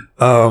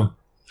 Mm-hmm.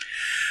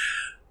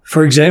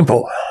 For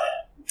example,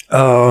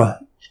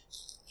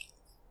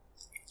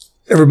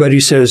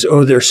 everybody says,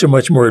 oh, they're so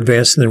much more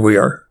advanced than we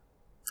are.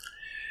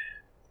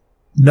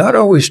 Not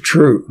always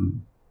true.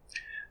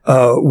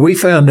 We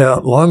found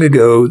out long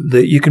ago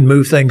that you can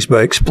move things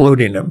by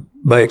exploding them,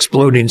 by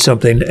exploding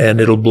something,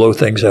 and it'll blow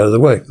things out of the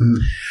way. Mm-hmm.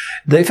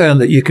 They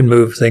found that you can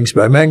move things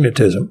by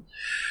magnetism.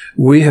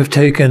 We have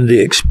taken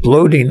the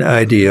exploding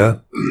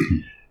idea,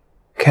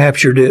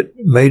 captured it,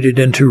 made it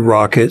into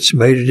rockets,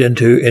 made it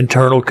into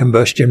internal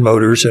combustion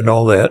motors and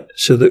all that,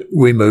 so that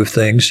we move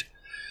things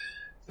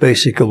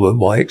basically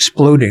by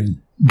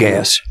exploding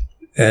gas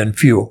and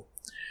fuel.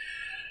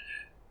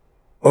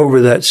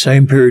 Over that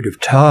same period of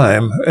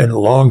time and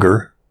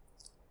longer,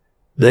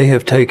 they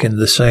have taken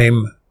the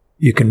same,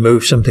 you can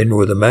move something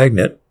with a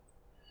magnet,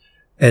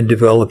 and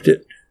developed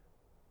it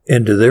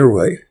into their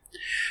way.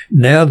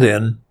 Now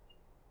then,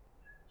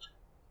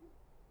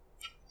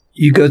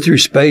 you go through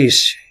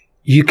space,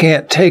 you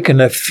can't take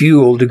enough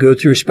fuel to go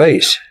through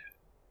space.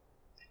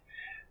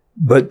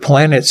 But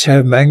planets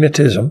have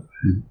magnetism.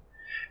 Mm-hmm.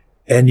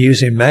 And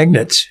using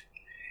magnets,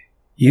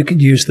 you can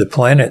use the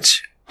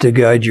planets to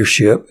guide your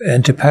ship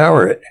and to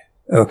power it.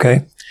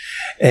 Okay?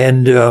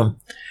 And, you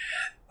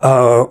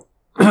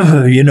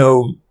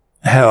know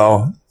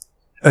how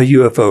a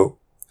UFO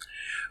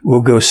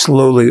will go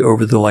slowly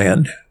over the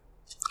land.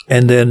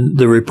 And then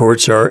the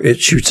reports are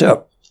it shoots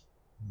up.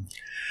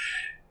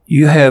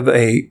 You have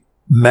a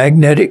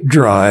magnetic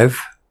drive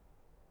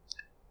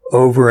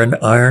over an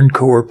iron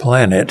core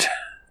planet.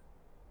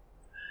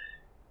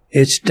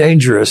 It's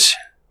dangerous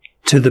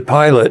to the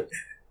pilot,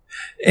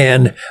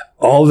 and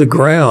all the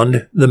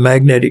ground, the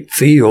magnetic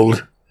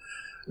field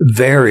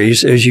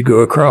varies as you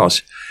go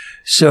across.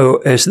 So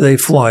as they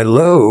fly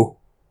low,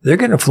 they're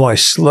going to fly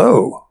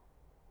slow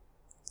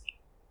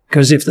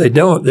Because if they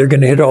don't, they're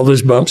going to hit all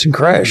those bumps and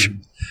crash.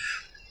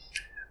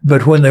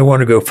 But when they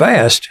want to go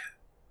fast,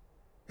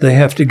 they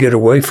have to get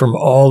away from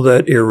all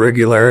that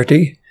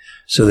irregularity,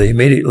 so they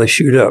immediately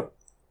shoot up,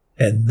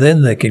 and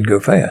then they can go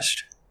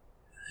fast.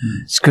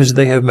 It's because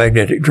they have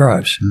magnetic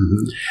drives.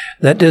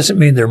 That doesn't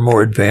mean they're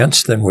more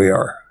advanced than we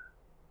are.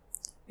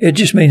 It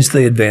just means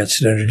they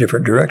advanced in a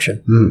different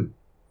direction.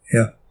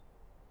 Yeah.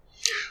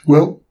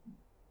 Well,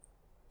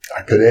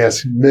 I could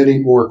ask many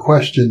more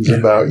questions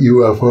about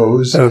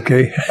UFOs.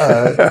 Okay.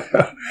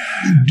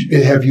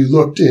 Have you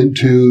looked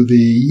into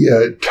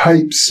the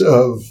types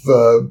of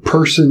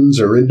persons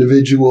or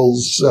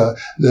individuals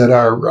that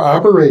are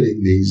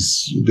operating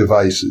these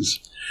devices?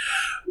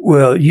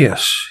 Well,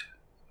 yes.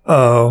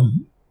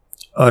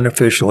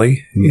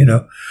 Unofficially,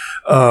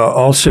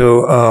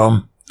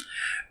 Also,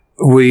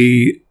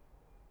 we,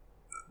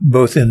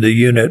 both in the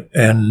unit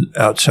and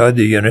outside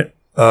the unit,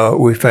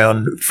 we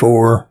found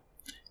 4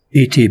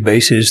 ET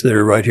bases that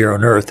are right here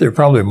on Earth. There are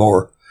probably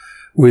more.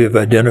 We have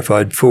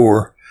identified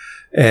 4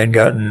 and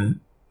gotten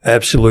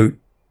absolute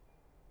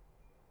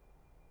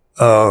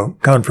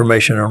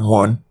confirmation on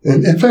 1.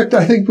 And in fact,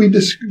 I think we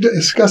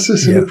discussed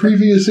this in a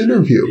previous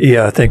interview.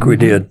 Yeah, I think we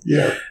did.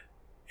 Yeah.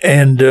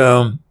 And,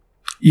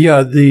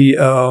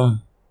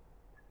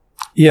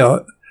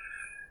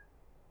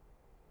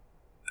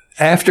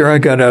 after I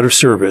got out of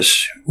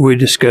service, we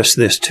discussed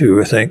this too,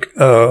 I think.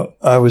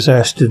 I was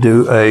asked to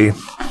do a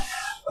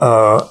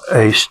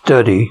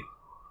study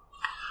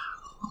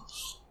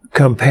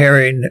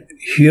comparing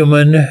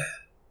human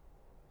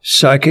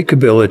psychic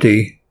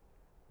ability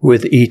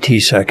with ET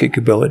psychic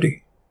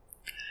ability.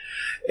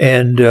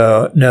 And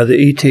now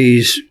the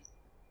ETs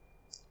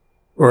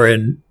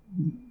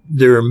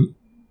there are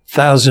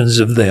thousands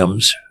of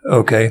thems,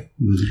 okay?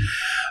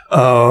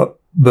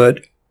 But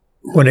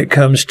when it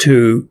comes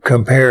to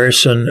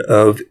comparison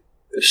of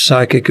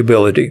psychic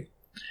ability,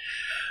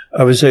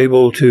 I was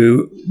able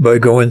to, by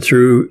going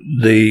through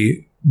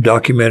the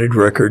documented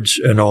records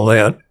and all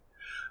that,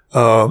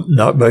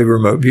 not by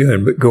remote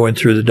viewing, but going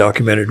through the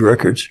documented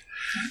records,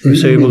 I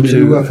was able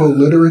to UFO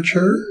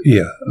literature.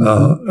 Yeah,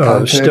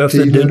 stuff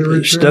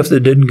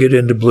that didn't get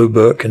into Blue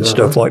Book and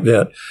stuff like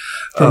that.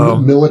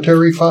 From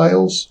military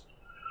files.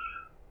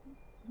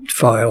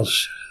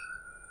 Files.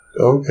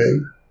 Okay.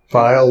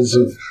 Files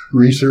of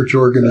research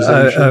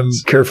organizations. I'm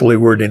carefully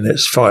wording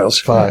this.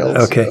 Files.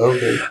 Okay.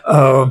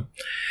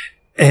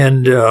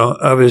 And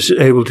I was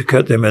able to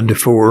cut them into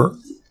 4,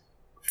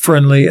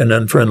 friendly and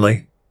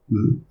unfriendly,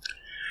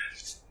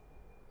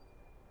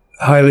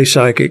 highly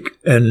psychic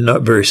and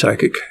not very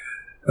psychic.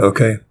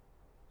 Okay.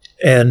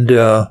 And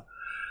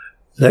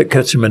that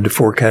cuts them into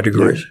 4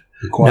 categories.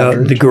 Now,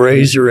 the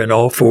grays are in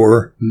all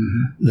 4.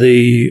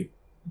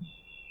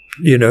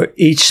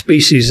 Each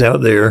species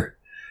out there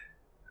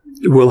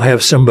will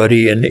have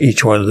somebody in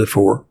each one of the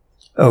 4.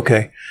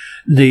 Okay.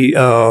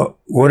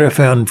 What I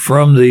found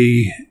from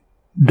the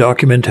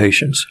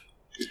documentations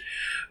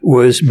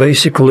was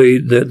basically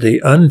that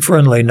the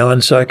unfriendly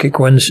non-psychic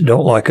ones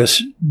don't like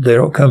us. They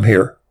don't come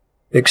here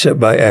except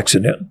by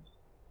accident.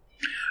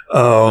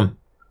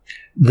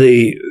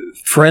 The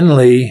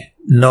friendly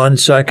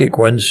non-psychic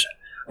ones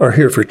are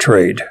here for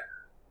trade.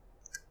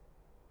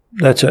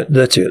 That's it.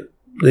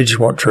 They just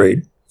want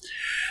trade.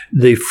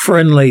 The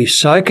friendly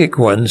psychic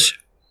ones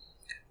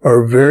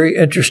are very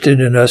interested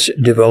in us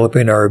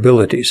developing our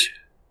abilities.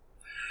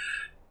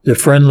 The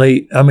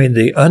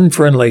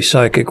unfriendly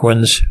psychic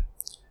ones,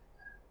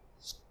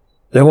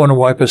 they want to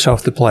wipe us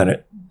off the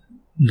planet.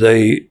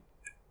 They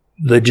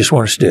just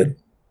want us dead.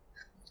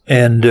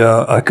 And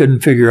I couldn't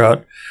figure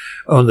out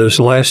on those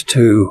last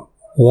 2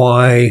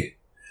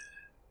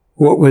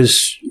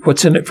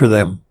 what's in it for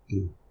them.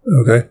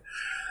 Okay.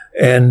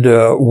 And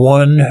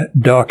one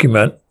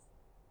document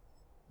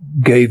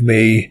gave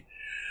me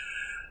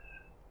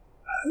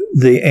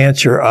the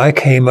answer I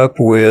came up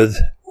with,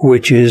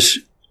 which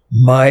is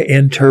my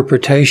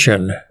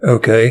interpretation,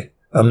 okay?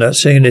 I'm not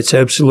saying it's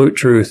absolute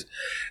truth,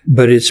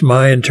 but it's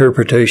my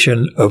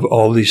interpretation of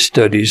all these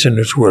studies, and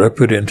it's what I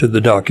put into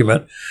the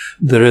document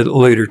that it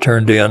later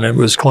turned in and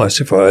was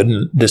classified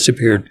and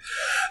disappeared.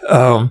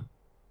 And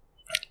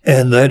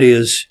that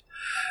is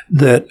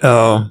that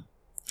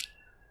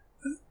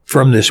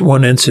from this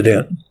one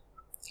incident,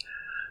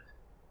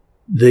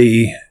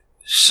 the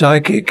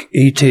psychic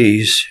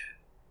ETs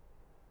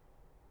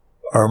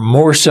are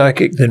more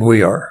psychic than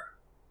we are.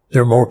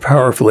 They're more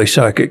powerfully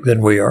psychic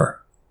than we are.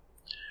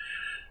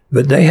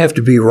 But they have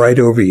to be right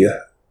over you.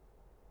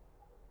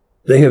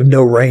 They have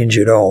no range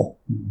at all.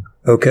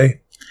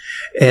 Okay?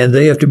 And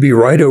they have to be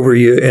right over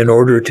you in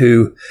order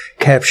to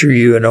capture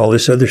you and all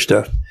this other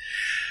stuff.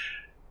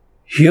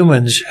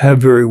 Humans have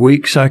very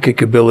weak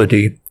psychic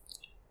ability,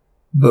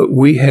 but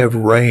we have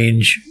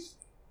range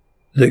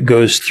that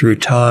goes through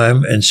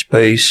time and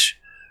space.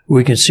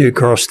 We can see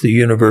across the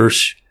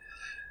universe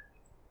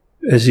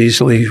as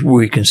easily as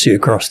we can see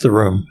across the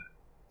room.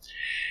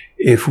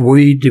 If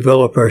we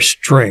develop our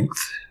strength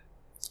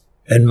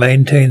and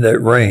maintain that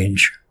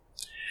range,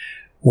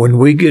 when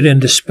we get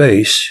into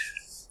space,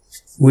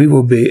 we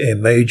will be a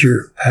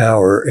major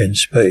power in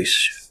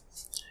space.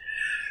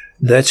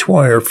 That's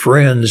why our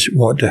friends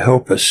want to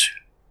help us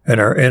and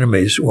our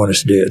enemies want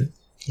us dead.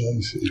 I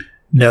see.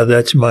 Now,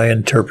 that's my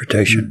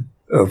interpretation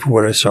of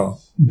what I saw.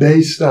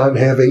 Based on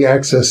having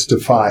access to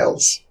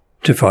files.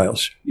 To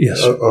files,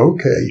 yes.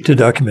 Okay. To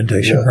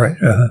documentation, Yeah. right.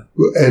 Uh-huh.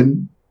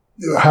 And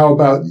how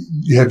about,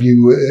 have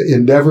you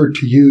endeavored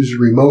to use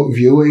remote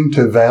viewing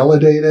to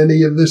validate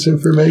any of this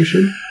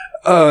information?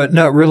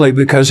 Not really,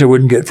 because I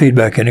wouldn't get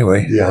feedback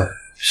anyway. Yeah.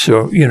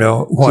 So,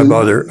 why So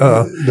bother?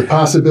 The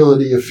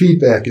possibility of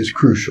feedback is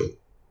crucial.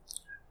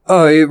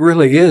 It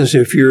really is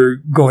if you're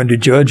going to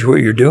judge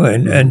what you're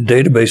doing and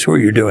database what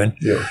you're doing.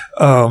 Yeah.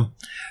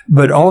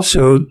 But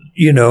also,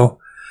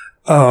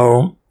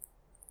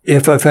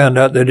 if I found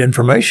out that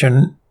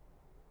information,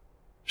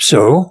 if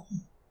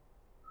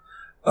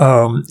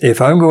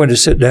I'm going to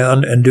sit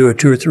down and do a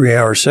 2 or 3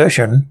 hour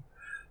session,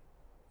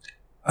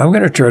 I'm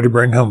going to try to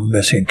bring home a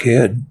missing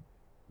kid.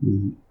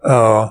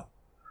 Mm-hmm.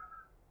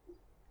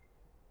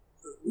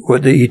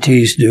 What the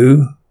ETs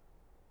do,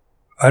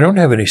 I don't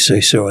have any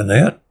say-so in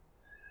that.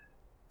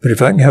 But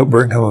if I can help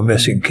bring home a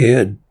missing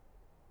kid,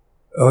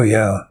 oh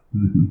yeah,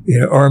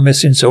 or a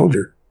missing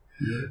soldier,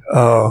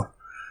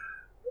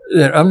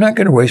 then I'm not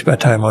going to waste my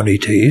time on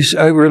ETs.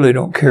 I really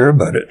don't care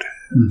about it.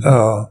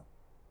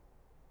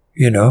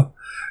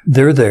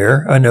 They're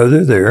there. I know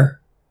they're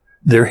there.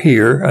 They're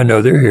here. I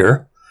know they're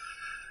here.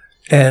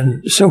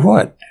 And so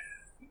what?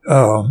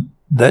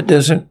 That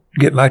doesn't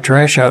get my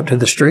trash out to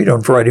the street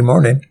on Friday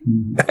morning.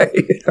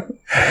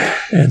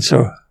 And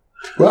so...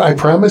 Well, I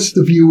promised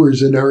the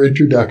viewers in our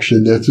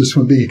introduction that this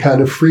would be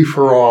kind of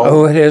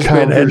free-for-all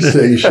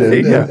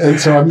conversation. Yeah. And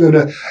so I'm going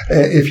to,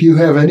 if you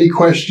have any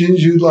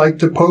questions you'd like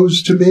to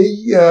pose to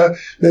me,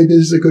 maybe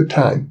this is a good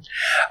time.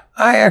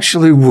 I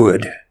actually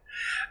would.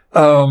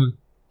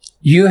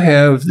 You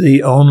have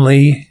the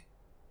only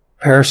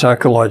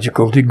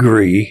parapsychological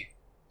degree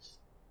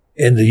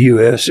in the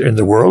U.S. and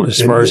the world,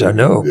 as far as I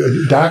know.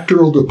 A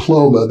doctoral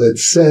diploma that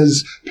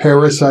says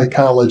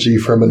parapsychology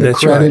from an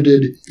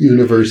accredited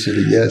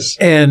university, yes.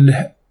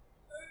 And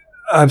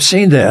I've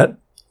seen that,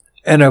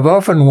 and I've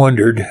often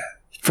wondered,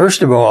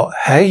 first of all,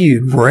 how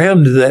you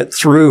rammed that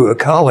through a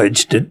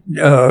college,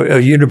 a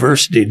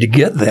university to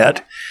get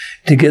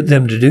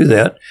them to do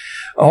that.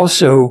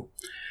 Also,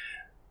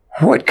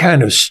 what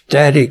kind of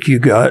static you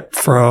got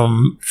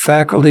from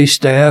faculty,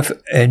 staff,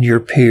 and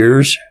your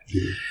peers.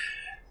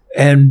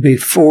 And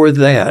before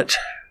that,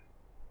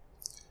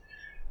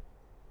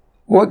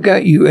 what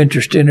got you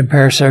interested in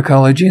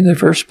parapsychology in the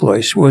first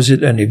place? Was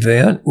it an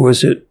event?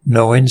 Was it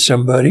knowing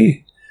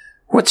somebody?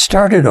 What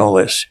started all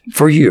this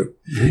for you?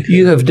 Okay.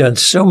 You have done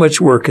so much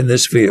work in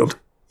this field.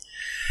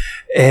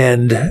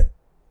 And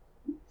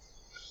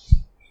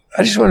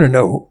I just want to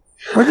know,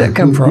 where'd that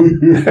come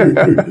from?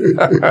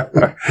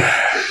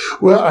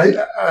 Well,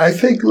 I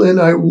think, Lynn,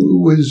 I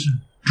was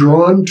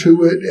drawn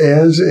to it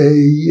as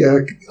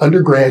a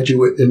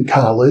undergraduate in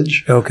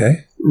college.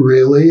 Okay.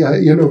 Really.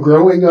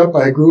 Growing up,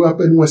 I grew up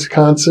in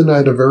Wisconsin. I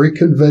had a very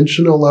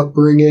conventional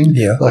upbringing.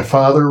 Yeah. My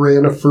father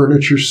ran a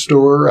furniture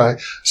store. I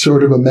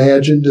sort of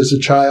imagined as a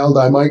child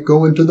I might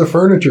go into the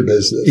furniture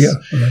business. Yeah.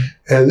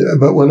 Uh-huh.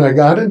 But when I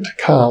got into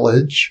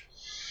college,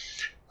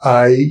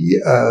 I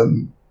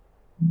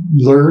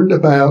learned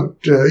about,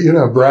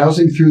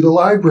 browsing through the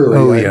library.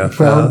 Oh, yeah. I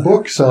found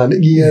books on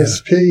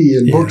ESP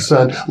and books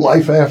on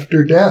life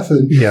after death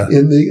in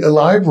the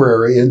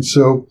library. And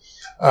so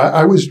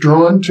I was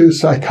drawn to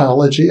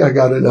psychology. I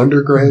got an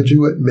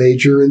undergraduate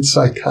major in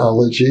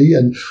psychology.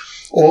 And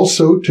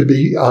also, to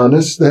be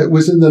honest, that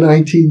was in the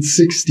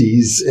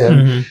 1960s.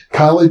 And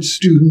college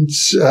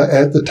students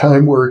at the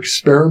time were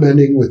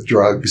experimenting with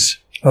drugs.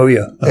 Oh,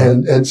 yeah.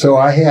 And so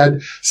I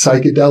had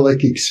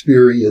psychedelic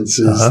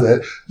experiences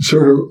that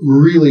sort of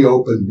really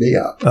opened me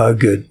up.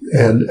 Good.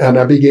 And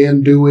I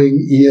began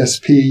doing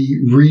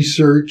ESP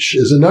research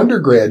as an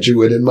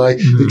undergraduate in my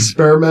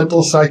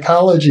experimental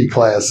psychology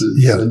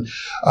classes. Yeah. And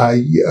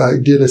I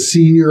did a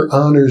senior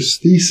honors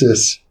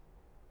thesis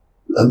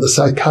on the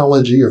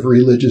psychology of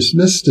religious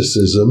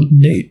mysticism.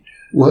 Neat.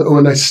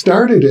 When I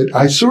started it,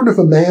 I sort of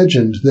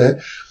imagined that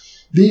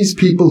these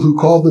people who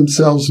call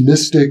themselves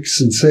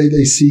mystics and say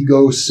they see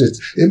ghosts,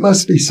 it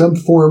must be some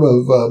form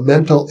of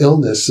mental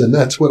illness, and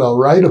that's what I'll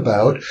write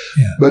about.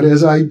 Yeah. But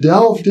as I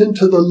delved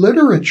into the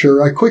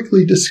literature, I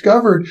quickly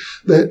discovered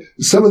that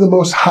some of the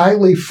most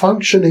highly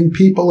functioning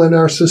people in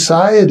our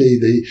society,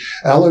 the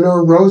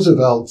Eleanor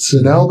Roosevelts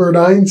and Albert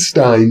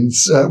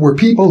Einsteins, were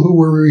people who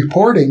were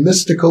reporting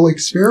mystical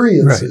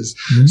experiences.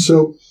 Right. Mm-hmm.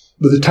 So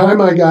by the time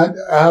I got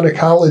out of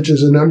college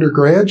as an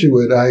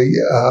undergraduate, I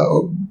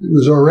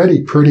was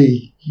already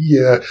pretty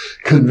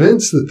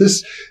convinced that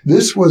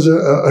this was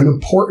an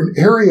important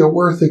area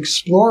worth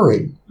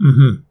exploring.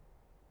 Mm-hmm.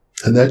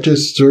 And that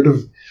just sort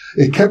of,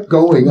 it kept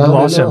going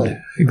on and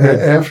on.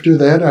 After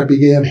that, I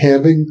began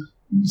having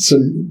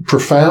some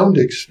profound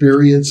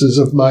experiences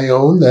of my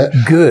own that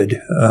Good.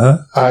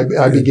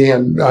 I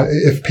began,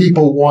 if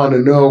people want to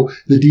know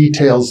the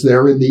details,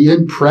 they're in the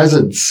In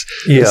Presence,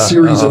 a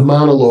series of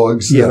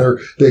monologues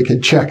that they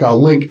can check.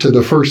 I'll link to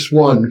the first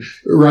one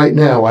right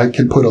now. I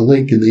can put a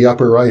link in the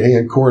upper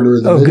right-hand corner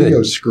of the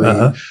video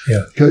screen.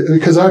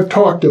 Because I've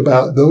talked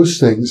about those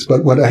things,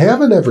 but what I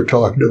haven't ever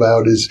talked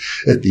about is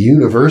at the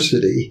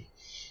university,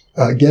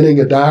 getting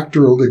a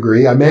doctoral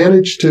degree. I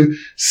managed to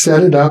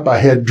set it up. I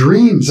had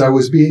dreams. I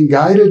was being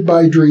guided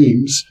by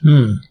dreams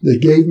that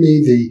gave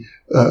me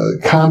the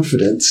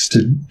confidence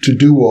to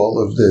do all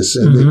of this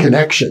and the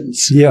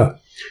connections. Yeah.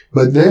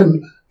 But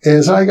then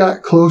as I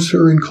got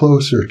closer and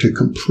closer to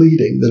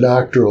completing the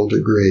doctoral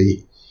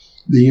degree,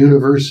 the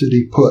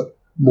university put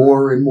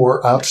more and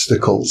more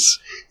obstacles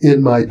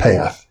in my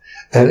path.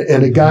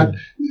 And it got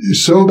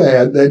so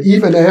bad that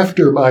even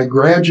after my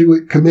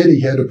graduate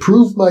committee had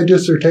approved my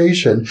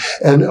dissertation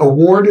and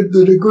awarded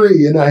the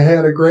degree, and I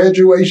had a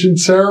graduation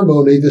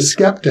ceremony, the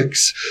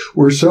skeptics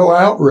were so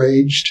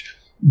outraged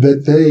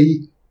that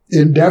they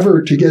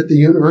endeavored to get the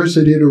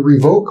university to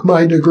revoke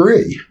my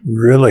degree.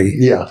 Really?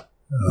 Yeah.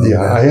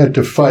 I had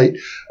to fight.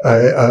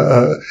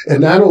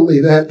 And not only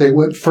that, they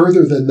went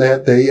further than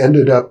that. They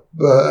ended up,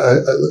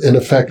 in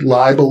effect,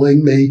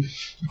 libeling me,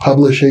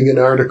 publishing an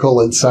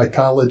article in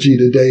Psychology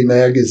Today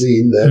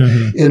magazine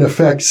that, in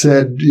effect,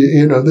 said,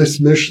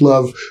 this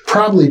Mishlove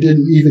probably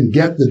didn't even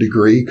get the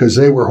degree because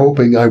they were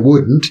hoping I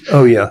wouldn't.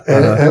 Oh, yeah.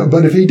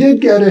 But if he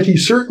did get it, he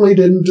certainly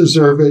didn't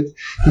deserve it.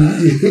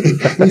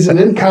 He's an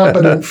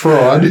incompetent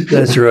fraud.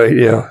 That's right,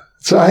 yeah.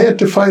 So I had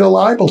to fight a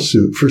libel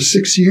suit for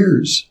 6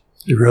 years.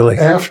 Really?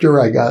 After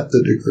I got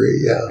the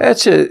degree, yeah.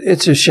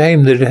 It's a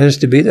shame that it has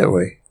to be that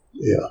way.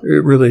 Yeah.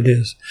 It really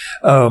is.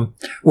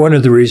 One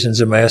of the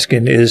reasons I'm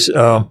asking is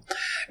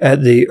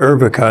at the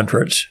IRVA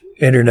conference,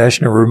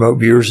 International Remote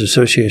Viewers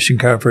Association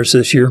conference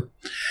this year,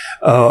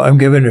 I'm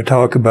giving a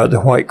talk about the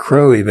White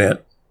Crow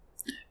event.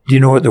 Do you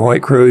know what the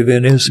White Crow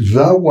event is?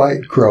 The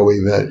White Crow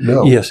event,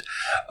 no. Yes.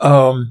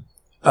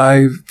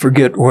 I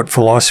forget what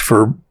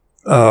philosopher.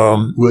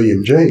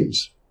 William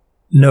James.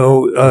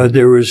 No,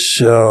 there was...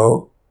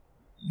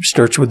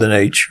 starts with an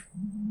H.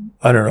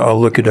 I don't know. I'll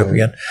look it up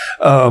again.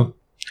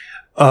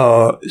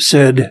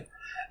 Said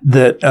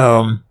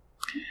that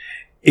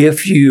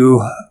if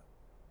you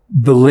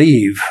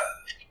believe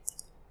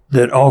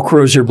that all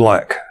crows are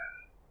black,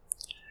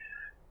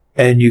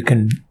 and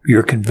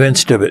you're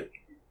convinced of it,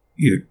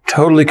 you're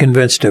totally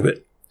convinced of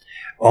it,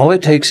 all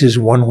it takes is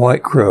one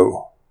white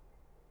crow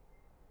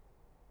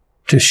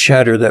to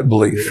shatter that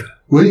belief.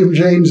 William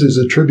James is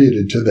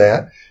attributed to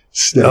that.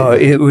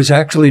 It was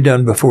actually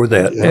done before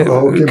that.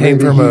 It came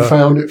from he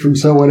found it from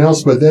someone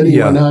else, but then he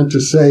went on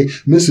to say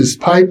Mrs.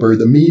 Piper,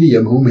 the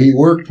medium whom he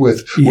worked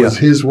with, was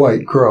his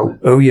white crow.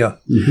 Oh, yeah.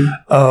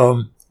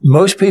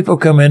 Most people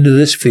come into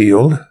this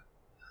field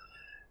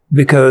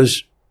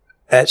because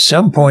at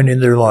some point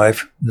in their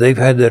life, they've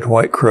had that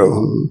white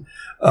crow.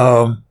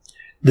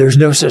 There's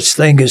no such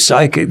thing as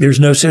psychic. There's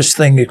no such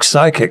thing as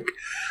psychic.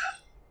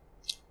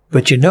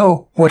 But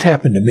what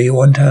happened to me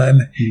one time,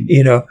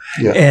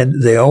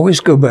 and they always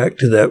go back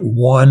to that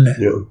one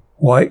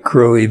White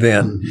Crow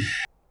event.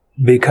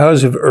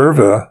 Because of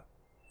IRVA,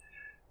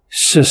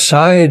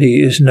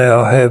 society is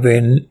now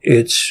having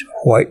its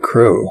White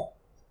Crow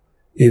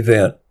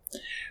event.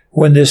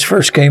 When this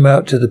first came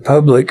out to the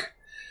public,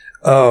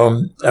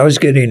 I was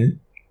getting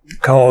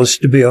calls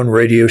to be on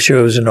radio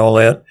shows and all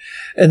that,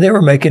 and they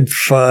were making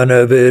fun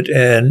of it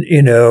and,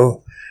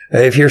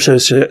 if you're so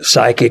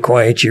psychic,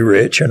 why ain't you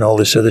rich? And all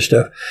this other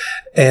stuff.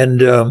 And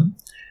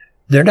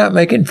they're not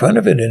making fun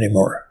of it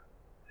anymore.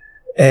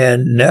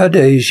 And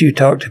nowadays you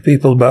talk to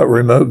people about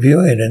remote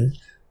viewing and,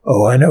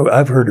 I know,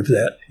 I've heard of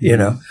that,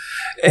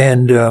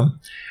 and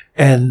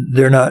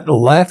they're not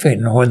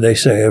laughing when they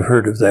say, I've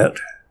heard of that.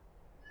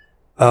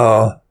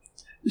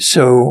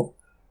 So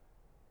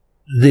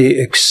the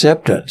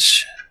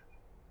acceptance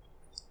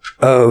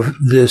of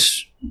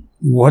this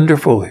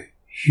wonderful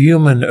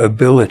human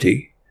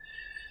ability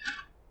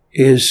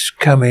is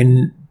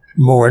coming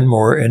more and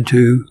more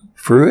into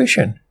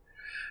fruition.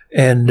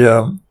 And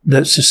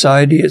that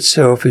society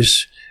itself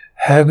is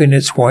having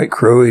its White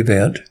Crow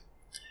event,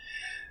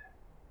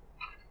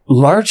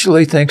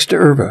 largely thanks to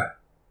IRVA.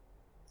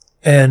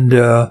 And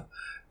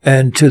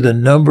to the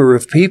number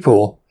of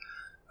people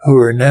who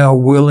are now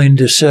willing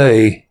to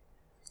say,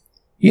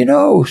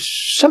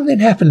 something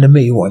happened to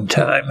me one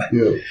time.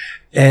 Yeah.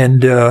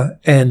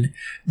 And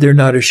they're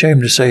not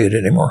ashamed to say it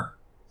anymore.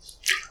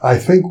 I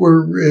think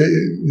we're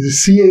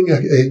seeing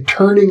a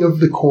turning of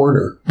the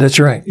corner. That's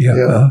right.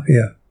 Yeah.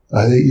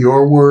 I think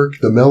your work,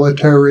 the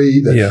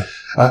military,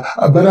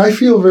 but I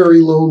feel very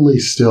lonely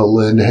still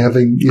in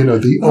having,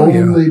 the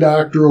only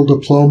doctoral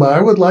diploma.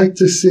 I would like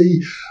to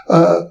see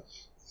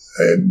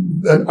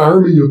an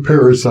army of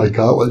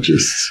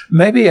parapsychologists.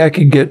 Maybe I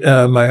can get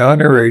my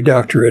honorary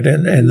doctorate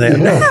in that.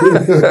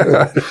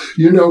 Yeah.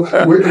 You know,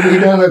 we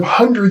now have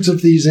hundreds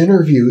of these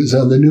interviews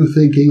on the New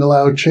Thinking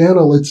Aloud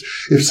channel.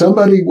 If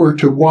somebody were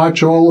to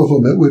watch all of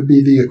them, it would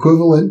be the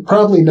equivalent,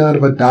 probably not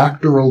of a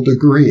doctoral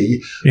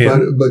degree,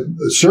 but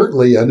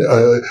certainly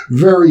a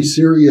very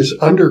serious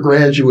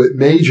undergraduate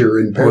major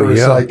in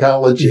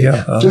parapsychology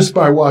just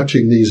by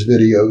watching these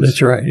videos.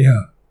 That's right,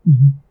 yeah.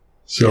 Mm-hmm.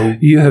 So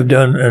you have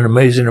done an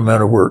amazing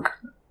amount of work,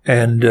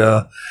 and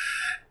the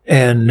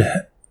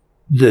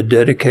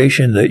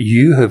dedication that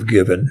you have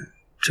given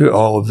to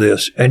all of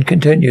this and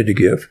continue to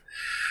give.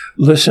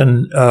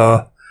 Listen,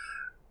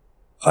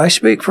 I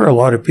speak for a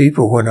lot of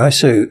people when I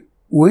say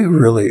we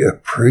really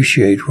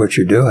appreciate what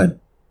you're doing.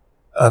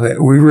 I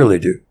mean, we really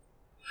do.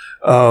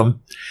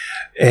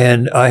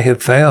 And I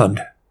have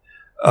found,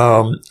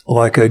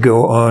 like I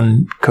go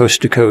on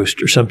Coast to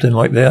Coast or something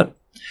like that,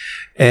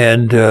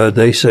 and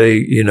they say,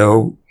 you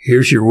know,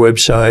 here's your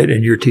website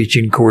and you're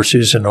teaching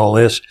courses and all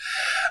this.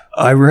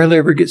 I rarely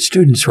ever get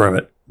students from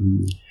it.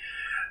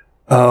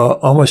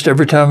 Almost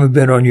every time I've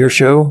been on your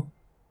show,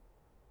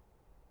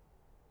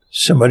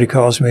 somebody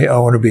calls me, I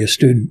want to be a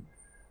student.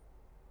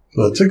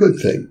 Well, it's a good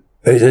thing.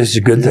 It's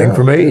a good thing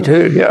for me,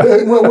 too. Yeah.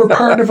 Well, we're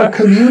part of a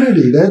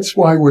community. That's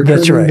why we're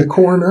turning the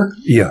corner.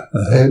 Yeah.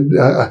 And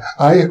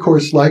I, of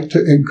course, like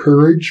to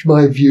encourage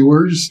my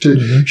viewers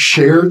to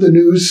share the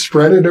news,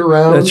 spread it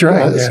around. That's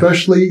right.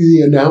 Especially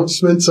the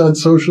announcements on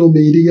social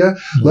media.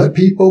 Let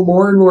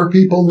more and more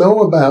people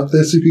know about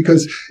this,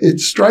 because it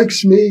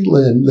strikes me,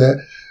 Lynn,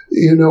 that,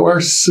 you know,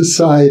 our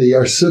society,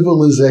 our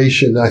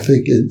civilization, I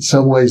think in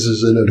some ways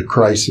is in a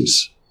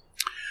crisis.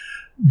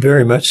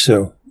 Very much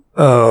so.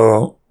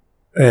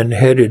 And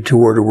headed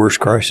toward a worse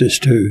crisis,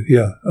 too.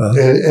 Yeah.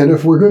 And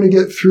if we're going to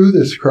get through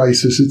this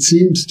crisis, it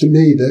seems to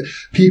me that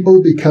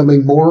people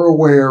becoming more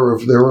aware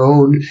of their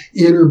own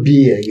inner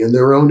being and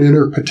their own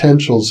inner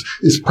potentials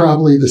is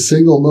probably the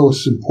single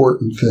most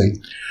important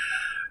thing.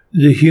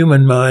 The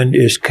human mind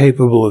is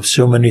capable of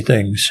so many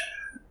things.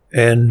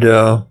 And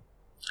the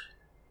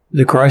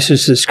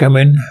crisis that's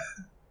coming,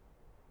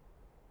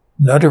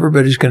 not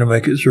everybody's going to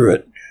make it through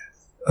it.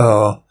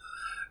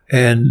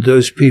 And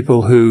those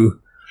people who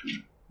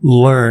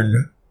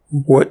learn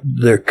what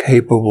they're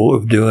capable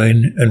of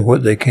doing and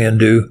what they can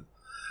do,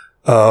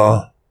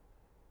 have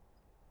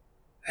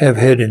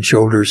head and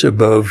shoulders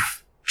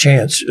above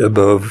those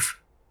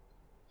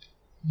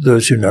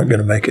who are not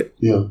going to make it.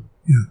 Yeah.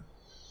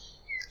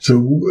 So,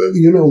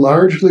 you know,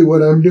 largely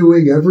what I'm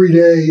doing every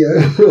day,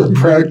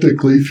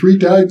 practically 3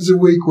 times a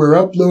week, we're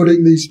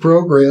uploading these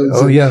programs.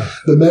 Oh, yeah.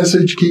 The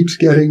message keeps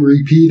getting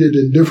repeated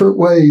in different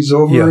ways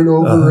over and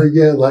over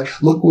again. Like,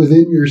 look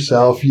within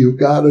yourself. You've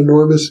got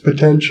enormous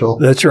potential.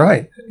 That's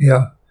right.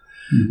 Yeah.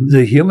 Mm-hmm.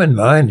 The human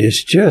mind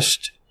is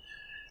just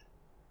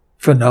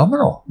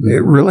phenomenal. Mm-hmm.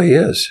 It really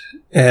is.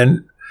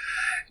 And,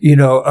 you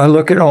know, I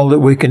look at all that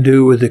we can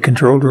do with the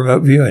controlled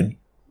remote viewing.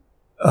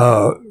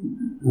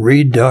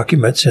 Read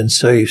documents in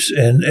safes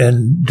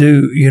and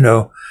do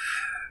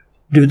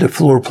the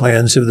floor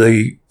plans of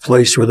the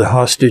place where the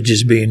hostage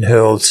is being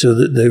held so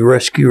that the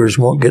rescuers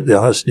won't get the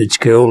hostage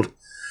killed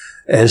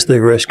as they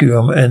rescue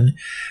them, and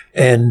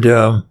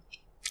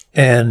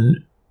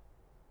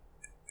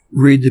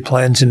read the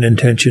plans and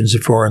intentions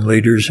of foreign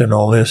leaders and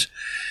all this.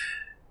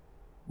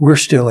 We're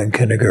still in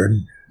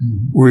kindergarten.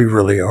 Mm-hmm. We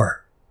really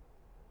are.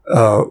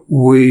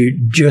 We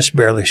just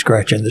barely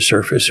scratching the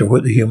surface of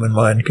what the human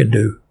mind can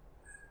do.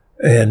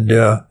 And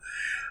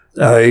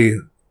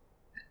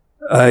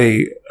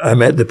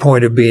I'm at the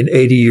point of being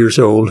 80 years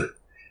old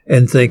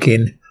and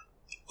thinking,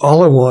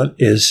 all I want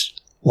is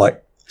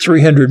like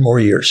 300 more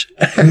years.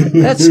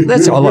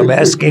 That's all I'm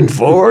asking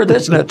for.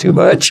 That's not too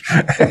much.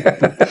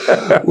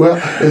 Well,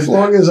 as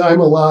long as I'm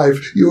alive,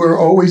 you are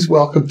always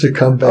welcome to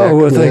come back. Oh,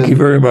 well, thank you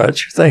very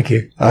much. Thank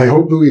you. I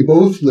hope that we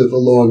both live a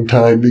long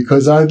time,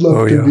 because I'd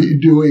love to be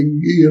doing,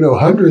 you know,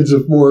 hundreds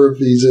of more of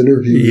these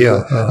interviews.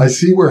 Yeah. I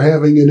see we're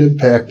having an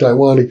impact. I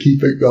want to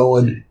keep it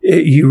going.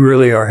 You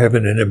really are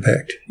having an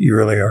impact. You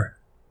really are.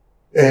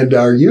 And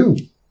are you?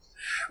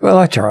 Well,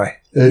 I try.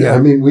 I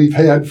mean, we've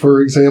had,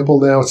 for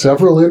example, now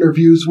several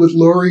interviews with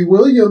Lori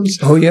Williams.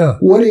 Oh, yeah.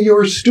 One of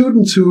your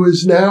students who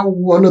is now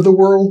one of the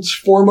world's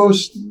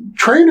foremost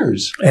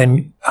trainers.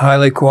 And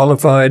highly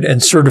qualified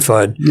and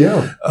certified.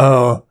 Yeah.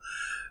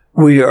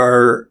 We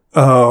are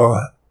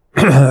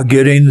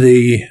getting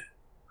the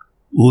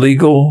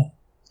legal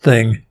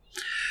thing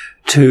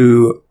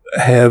to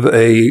have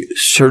a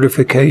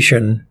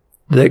certification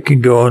that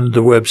can go on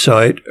the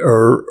website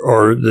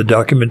or the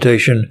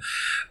documentation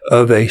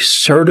of a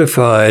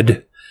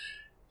certified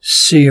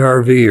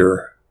CRV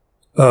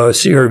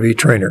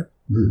trainer,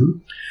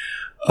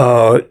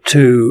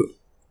 to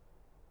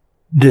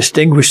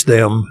distinguish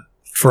them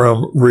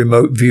from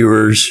remote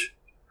viewers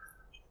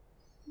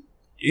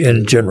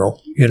in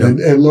general, And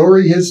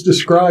Lori has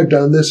described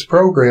on this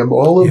program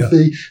all of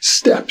the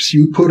steps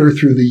you put her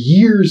through, the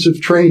years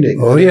of training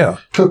it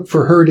took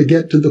for her to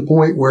get to the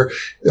point where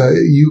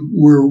you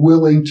were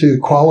willing to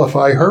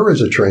qualify her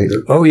as a trainer.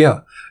 Oh,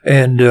 yeah.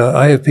 And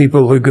I have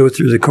people who go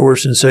through the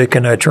course and say,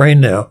 can I train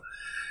now?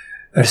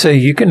 I say,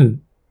 you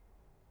can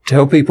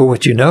tell people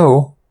what you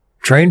know,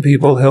 train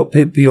people, help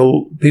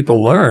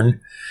people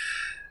learn,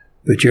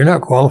 but you're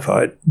not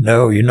qualified.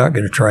 No, you're not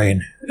going to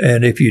train.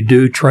 And if you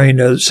do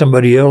train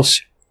somebody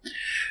else,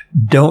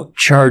 don't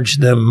charge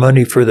them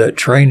money for that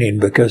training,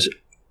 because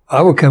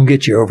I will come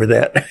get you over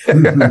that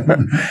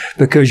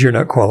because you're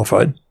not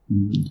qualified.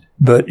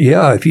 But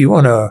yeah, if you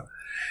want to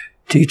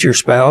teach your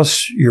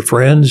spouse, your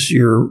friends,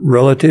 your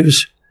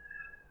relatives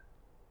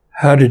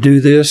how to do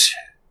this,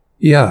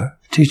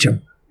 teach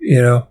them,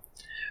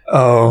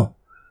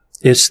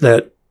 it's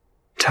that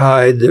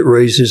tide that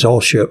raises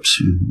all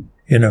ships,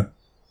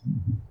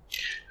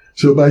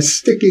 So by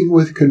sticking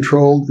with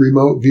controlled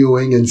remote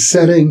viewing and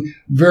setting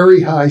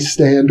very high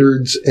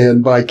standards,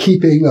 and by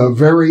keeping a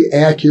very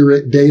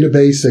accurate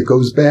database that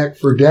goes back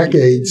for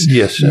decades,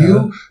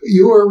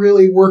 you are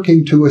really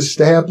working to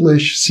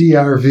establish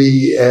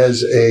CRV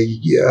as a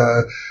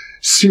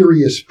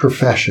serious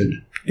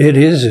profession. It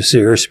is a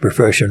serious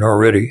profession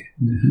already.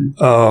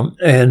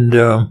 And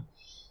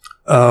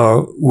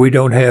we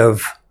don't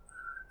have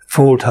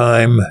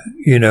full-time,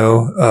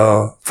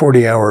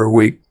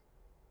 40-hour-a-week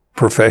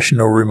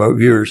professional remote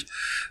viewers,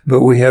 but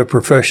we have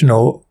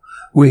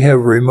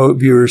remote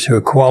viewers who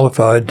are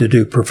qualified to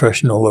do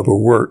professional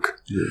level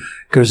work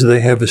because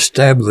they have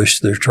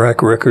established their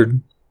track record.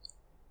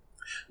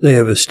 They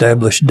have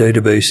established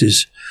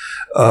databases.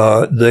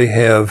 They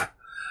have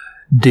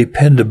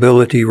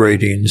dependability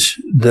ratings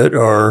that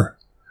are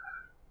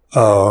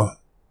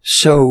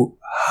so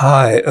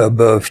high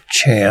above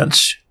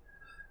chance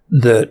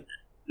that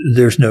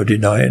there's no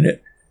denying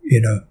it,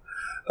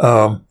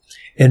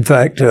 in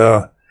fact,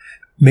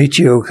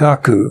 Michio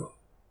Kaku,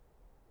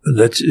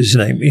 that's his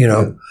name,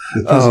 the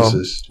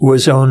physicist,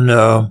 was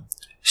on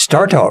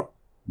Star Talk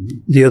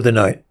the other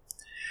night.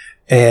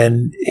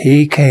 And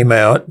he came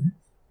out,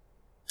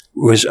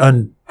 was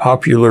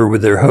unpopular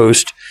with their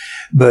host,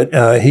 but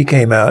he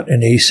came out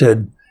and he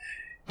said,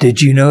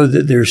 did you know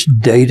that there's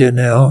data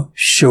now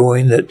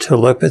showing that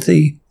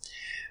telepathy,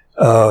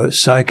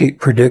 psychic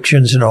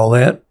predictions and all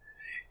that,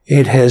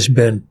 it has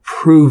been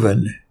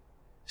proven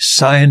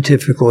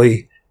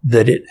scientifically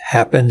that it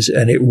happens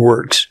and it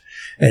works.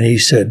 And he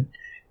said,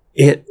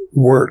 it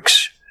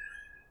works.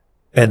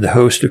 And the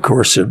host, of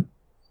course,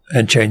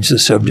 had changed the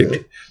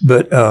subject.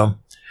 But,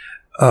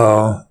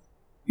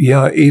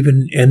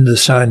 even in the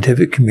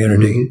scientific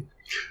community.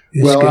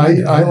 Well,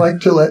 I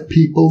like to let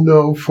people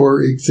know,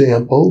 for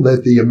example,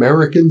 that the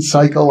American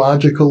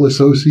Psychological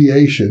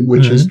Association,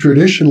 which has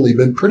traditionally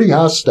been pretty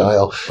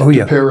hostile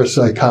to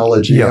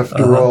parapsychology.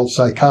 After all,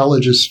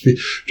 psychologists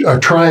are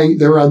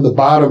they're on the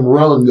bottom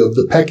rung of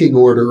the pecking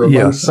order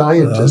among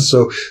scientists.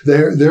 So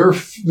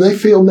they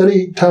feel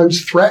many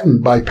times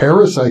threatened by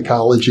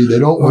parapsychology. They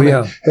don't want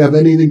to have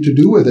anything to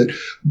do with it,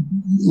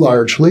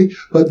 largely.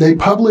 But they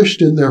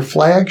published in their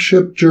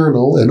flagship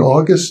journal in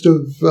August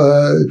of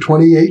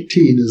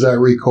 2018, as I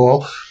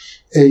recall,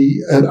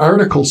 an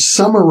article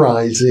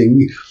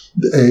summarizing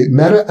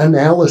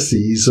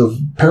meta-analyses of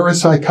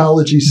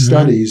parapsychology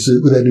studies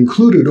that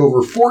included over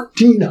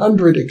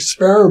 1,400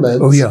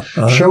 experiments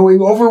showing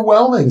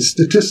overwhelming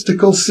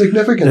statistical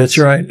significance. That's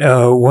right.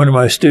 One of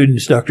my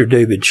students, Dr.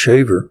 David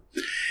Shaver,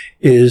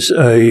 is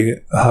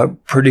a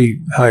pretty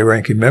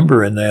high-ranking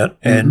member in that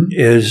and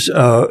is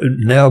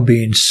now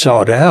being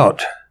sought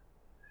out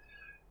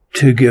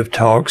to give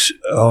talks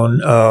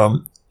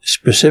on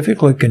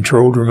specifically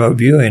controlled remote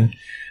viewing,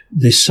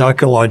 the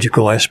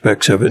psychological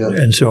aspects of it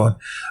and so on.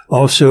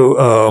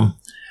 Also,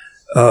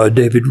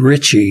 David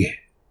Ritchie,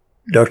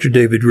 Dr.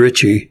 David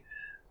Ritchie,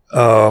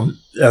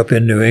 up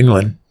in New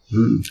England,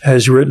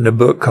 has written a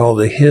book called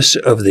The Hiss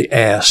of the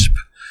Asp.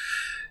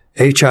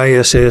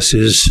 HISS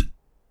is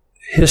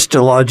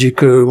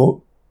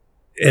Histological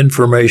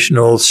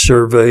Informational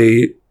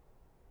Survey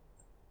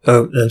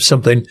of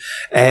something.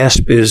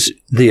 ASP is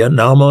the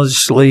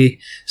anomalously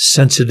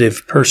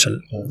sensitive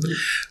person,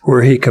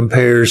 where he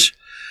compares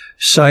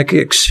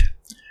psychics,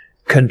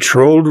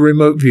 controlled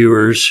remote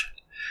viewers,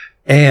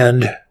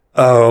 and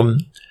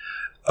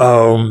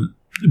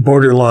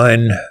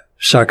borderline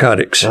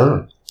psychotics,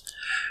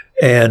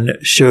 and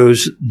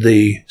shows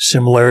the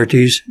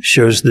similarities,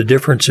 shows the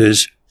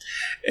differences,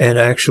 and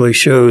actually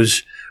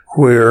shows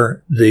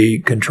where the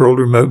controlled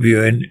remote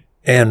viewing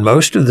and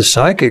most of the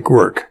psychic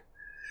work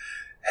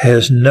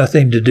has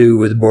nothing to do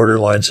with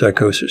borderline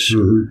psychosis,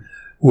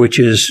 which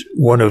is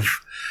one of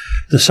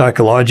the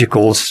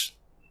psychological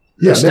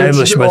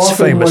establishment's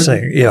famous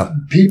thing.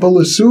 People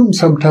assume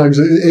sometimes,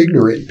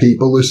 ignorant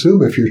people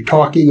assume, if you're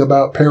talking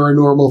about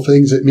paranormal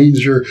things, it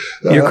means you're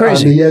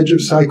crazy, on the edge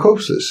of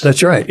psychosis.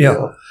 That's right.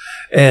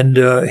 And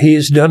he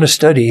has done a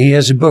study. He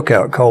has a book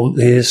out called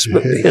Hiss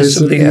of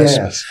the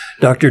Asp.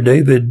 Dr.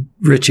 David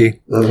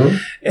Ritchie.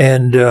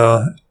 And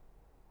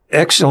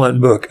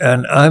excellent book,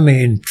 and I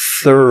mean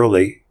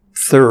thoroughly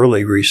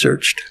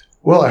researched.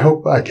 Well, I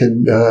hope I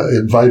can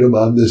invite him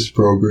on this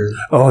program.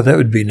 Oh, that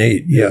would be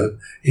neat. Yeah.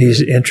 He's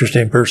an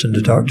interesting person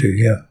to talk to.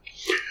 Yeah.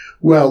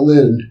 Well,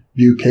 Lynn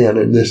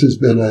Buchanan, this has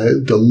been a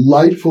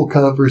delightful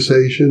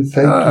conversation.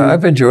 Thank you.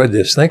 I've enjoyed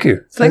this. Thank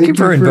you. Thank you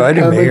for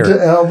inviting me here. Coming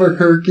to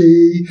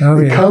Albuquerque.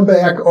 Come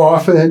back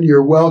often.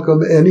 You're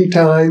welcome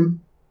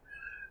anytime.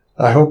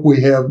 I hope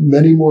we have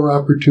many more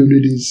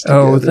opportunities together.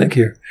 Oh, thank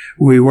you.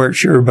 We weren't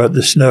sure about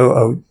the snow.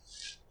 Oh,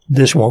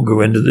 this won't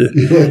go into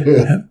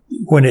the...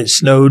 When it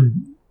snowed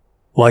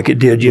like it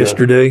did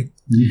yesterday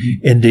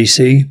in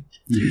D.C.,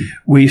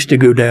 we used to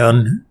go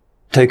down,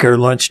 take our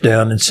lunch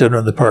down and sit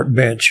on the park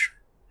bench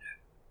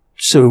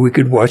so we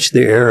could watch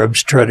the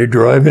Arabs try to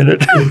drive in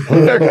it.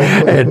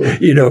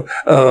 And, you know,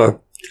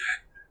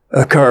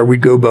 a car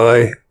would go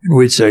by and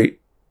we'd say,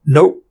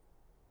 nope,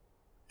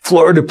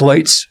 Florida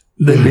plates.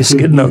 They'd be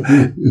skidding up.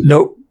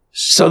 Nope,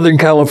 Southern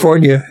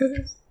California.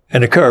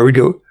 And a car would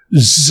go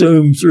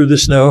zoom through the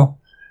snow.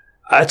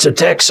 That's a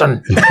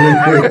Texan.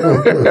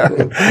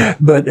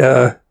 But,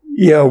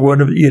 yeah,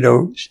 one of, you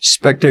know,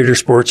 spectator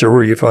sports are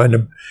where you find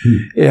them.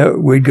 Yeah,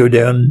 we'd go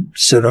down,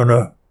 sit on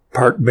a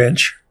park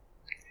bench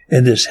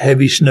in this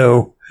heavy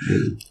snow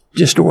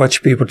just to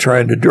watch people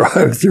trying to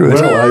drive through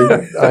it.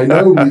 Well, I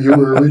know you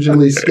were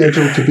originally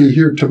scheduled to be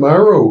here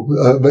tomorrow,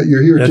 but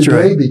you're here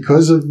today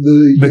because of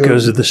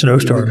the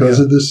snowstorm. Because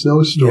of the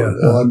snowstorm.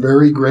 Yeah. I'm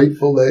very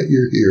grateful that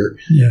you're here.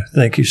 Yeah,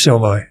 thank you so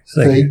much.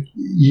 Thank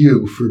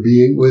you for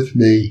being with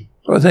me.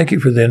 Well, thank you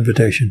for the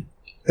invitation.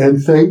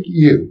 And thank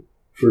you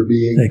for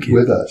being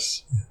with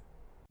us.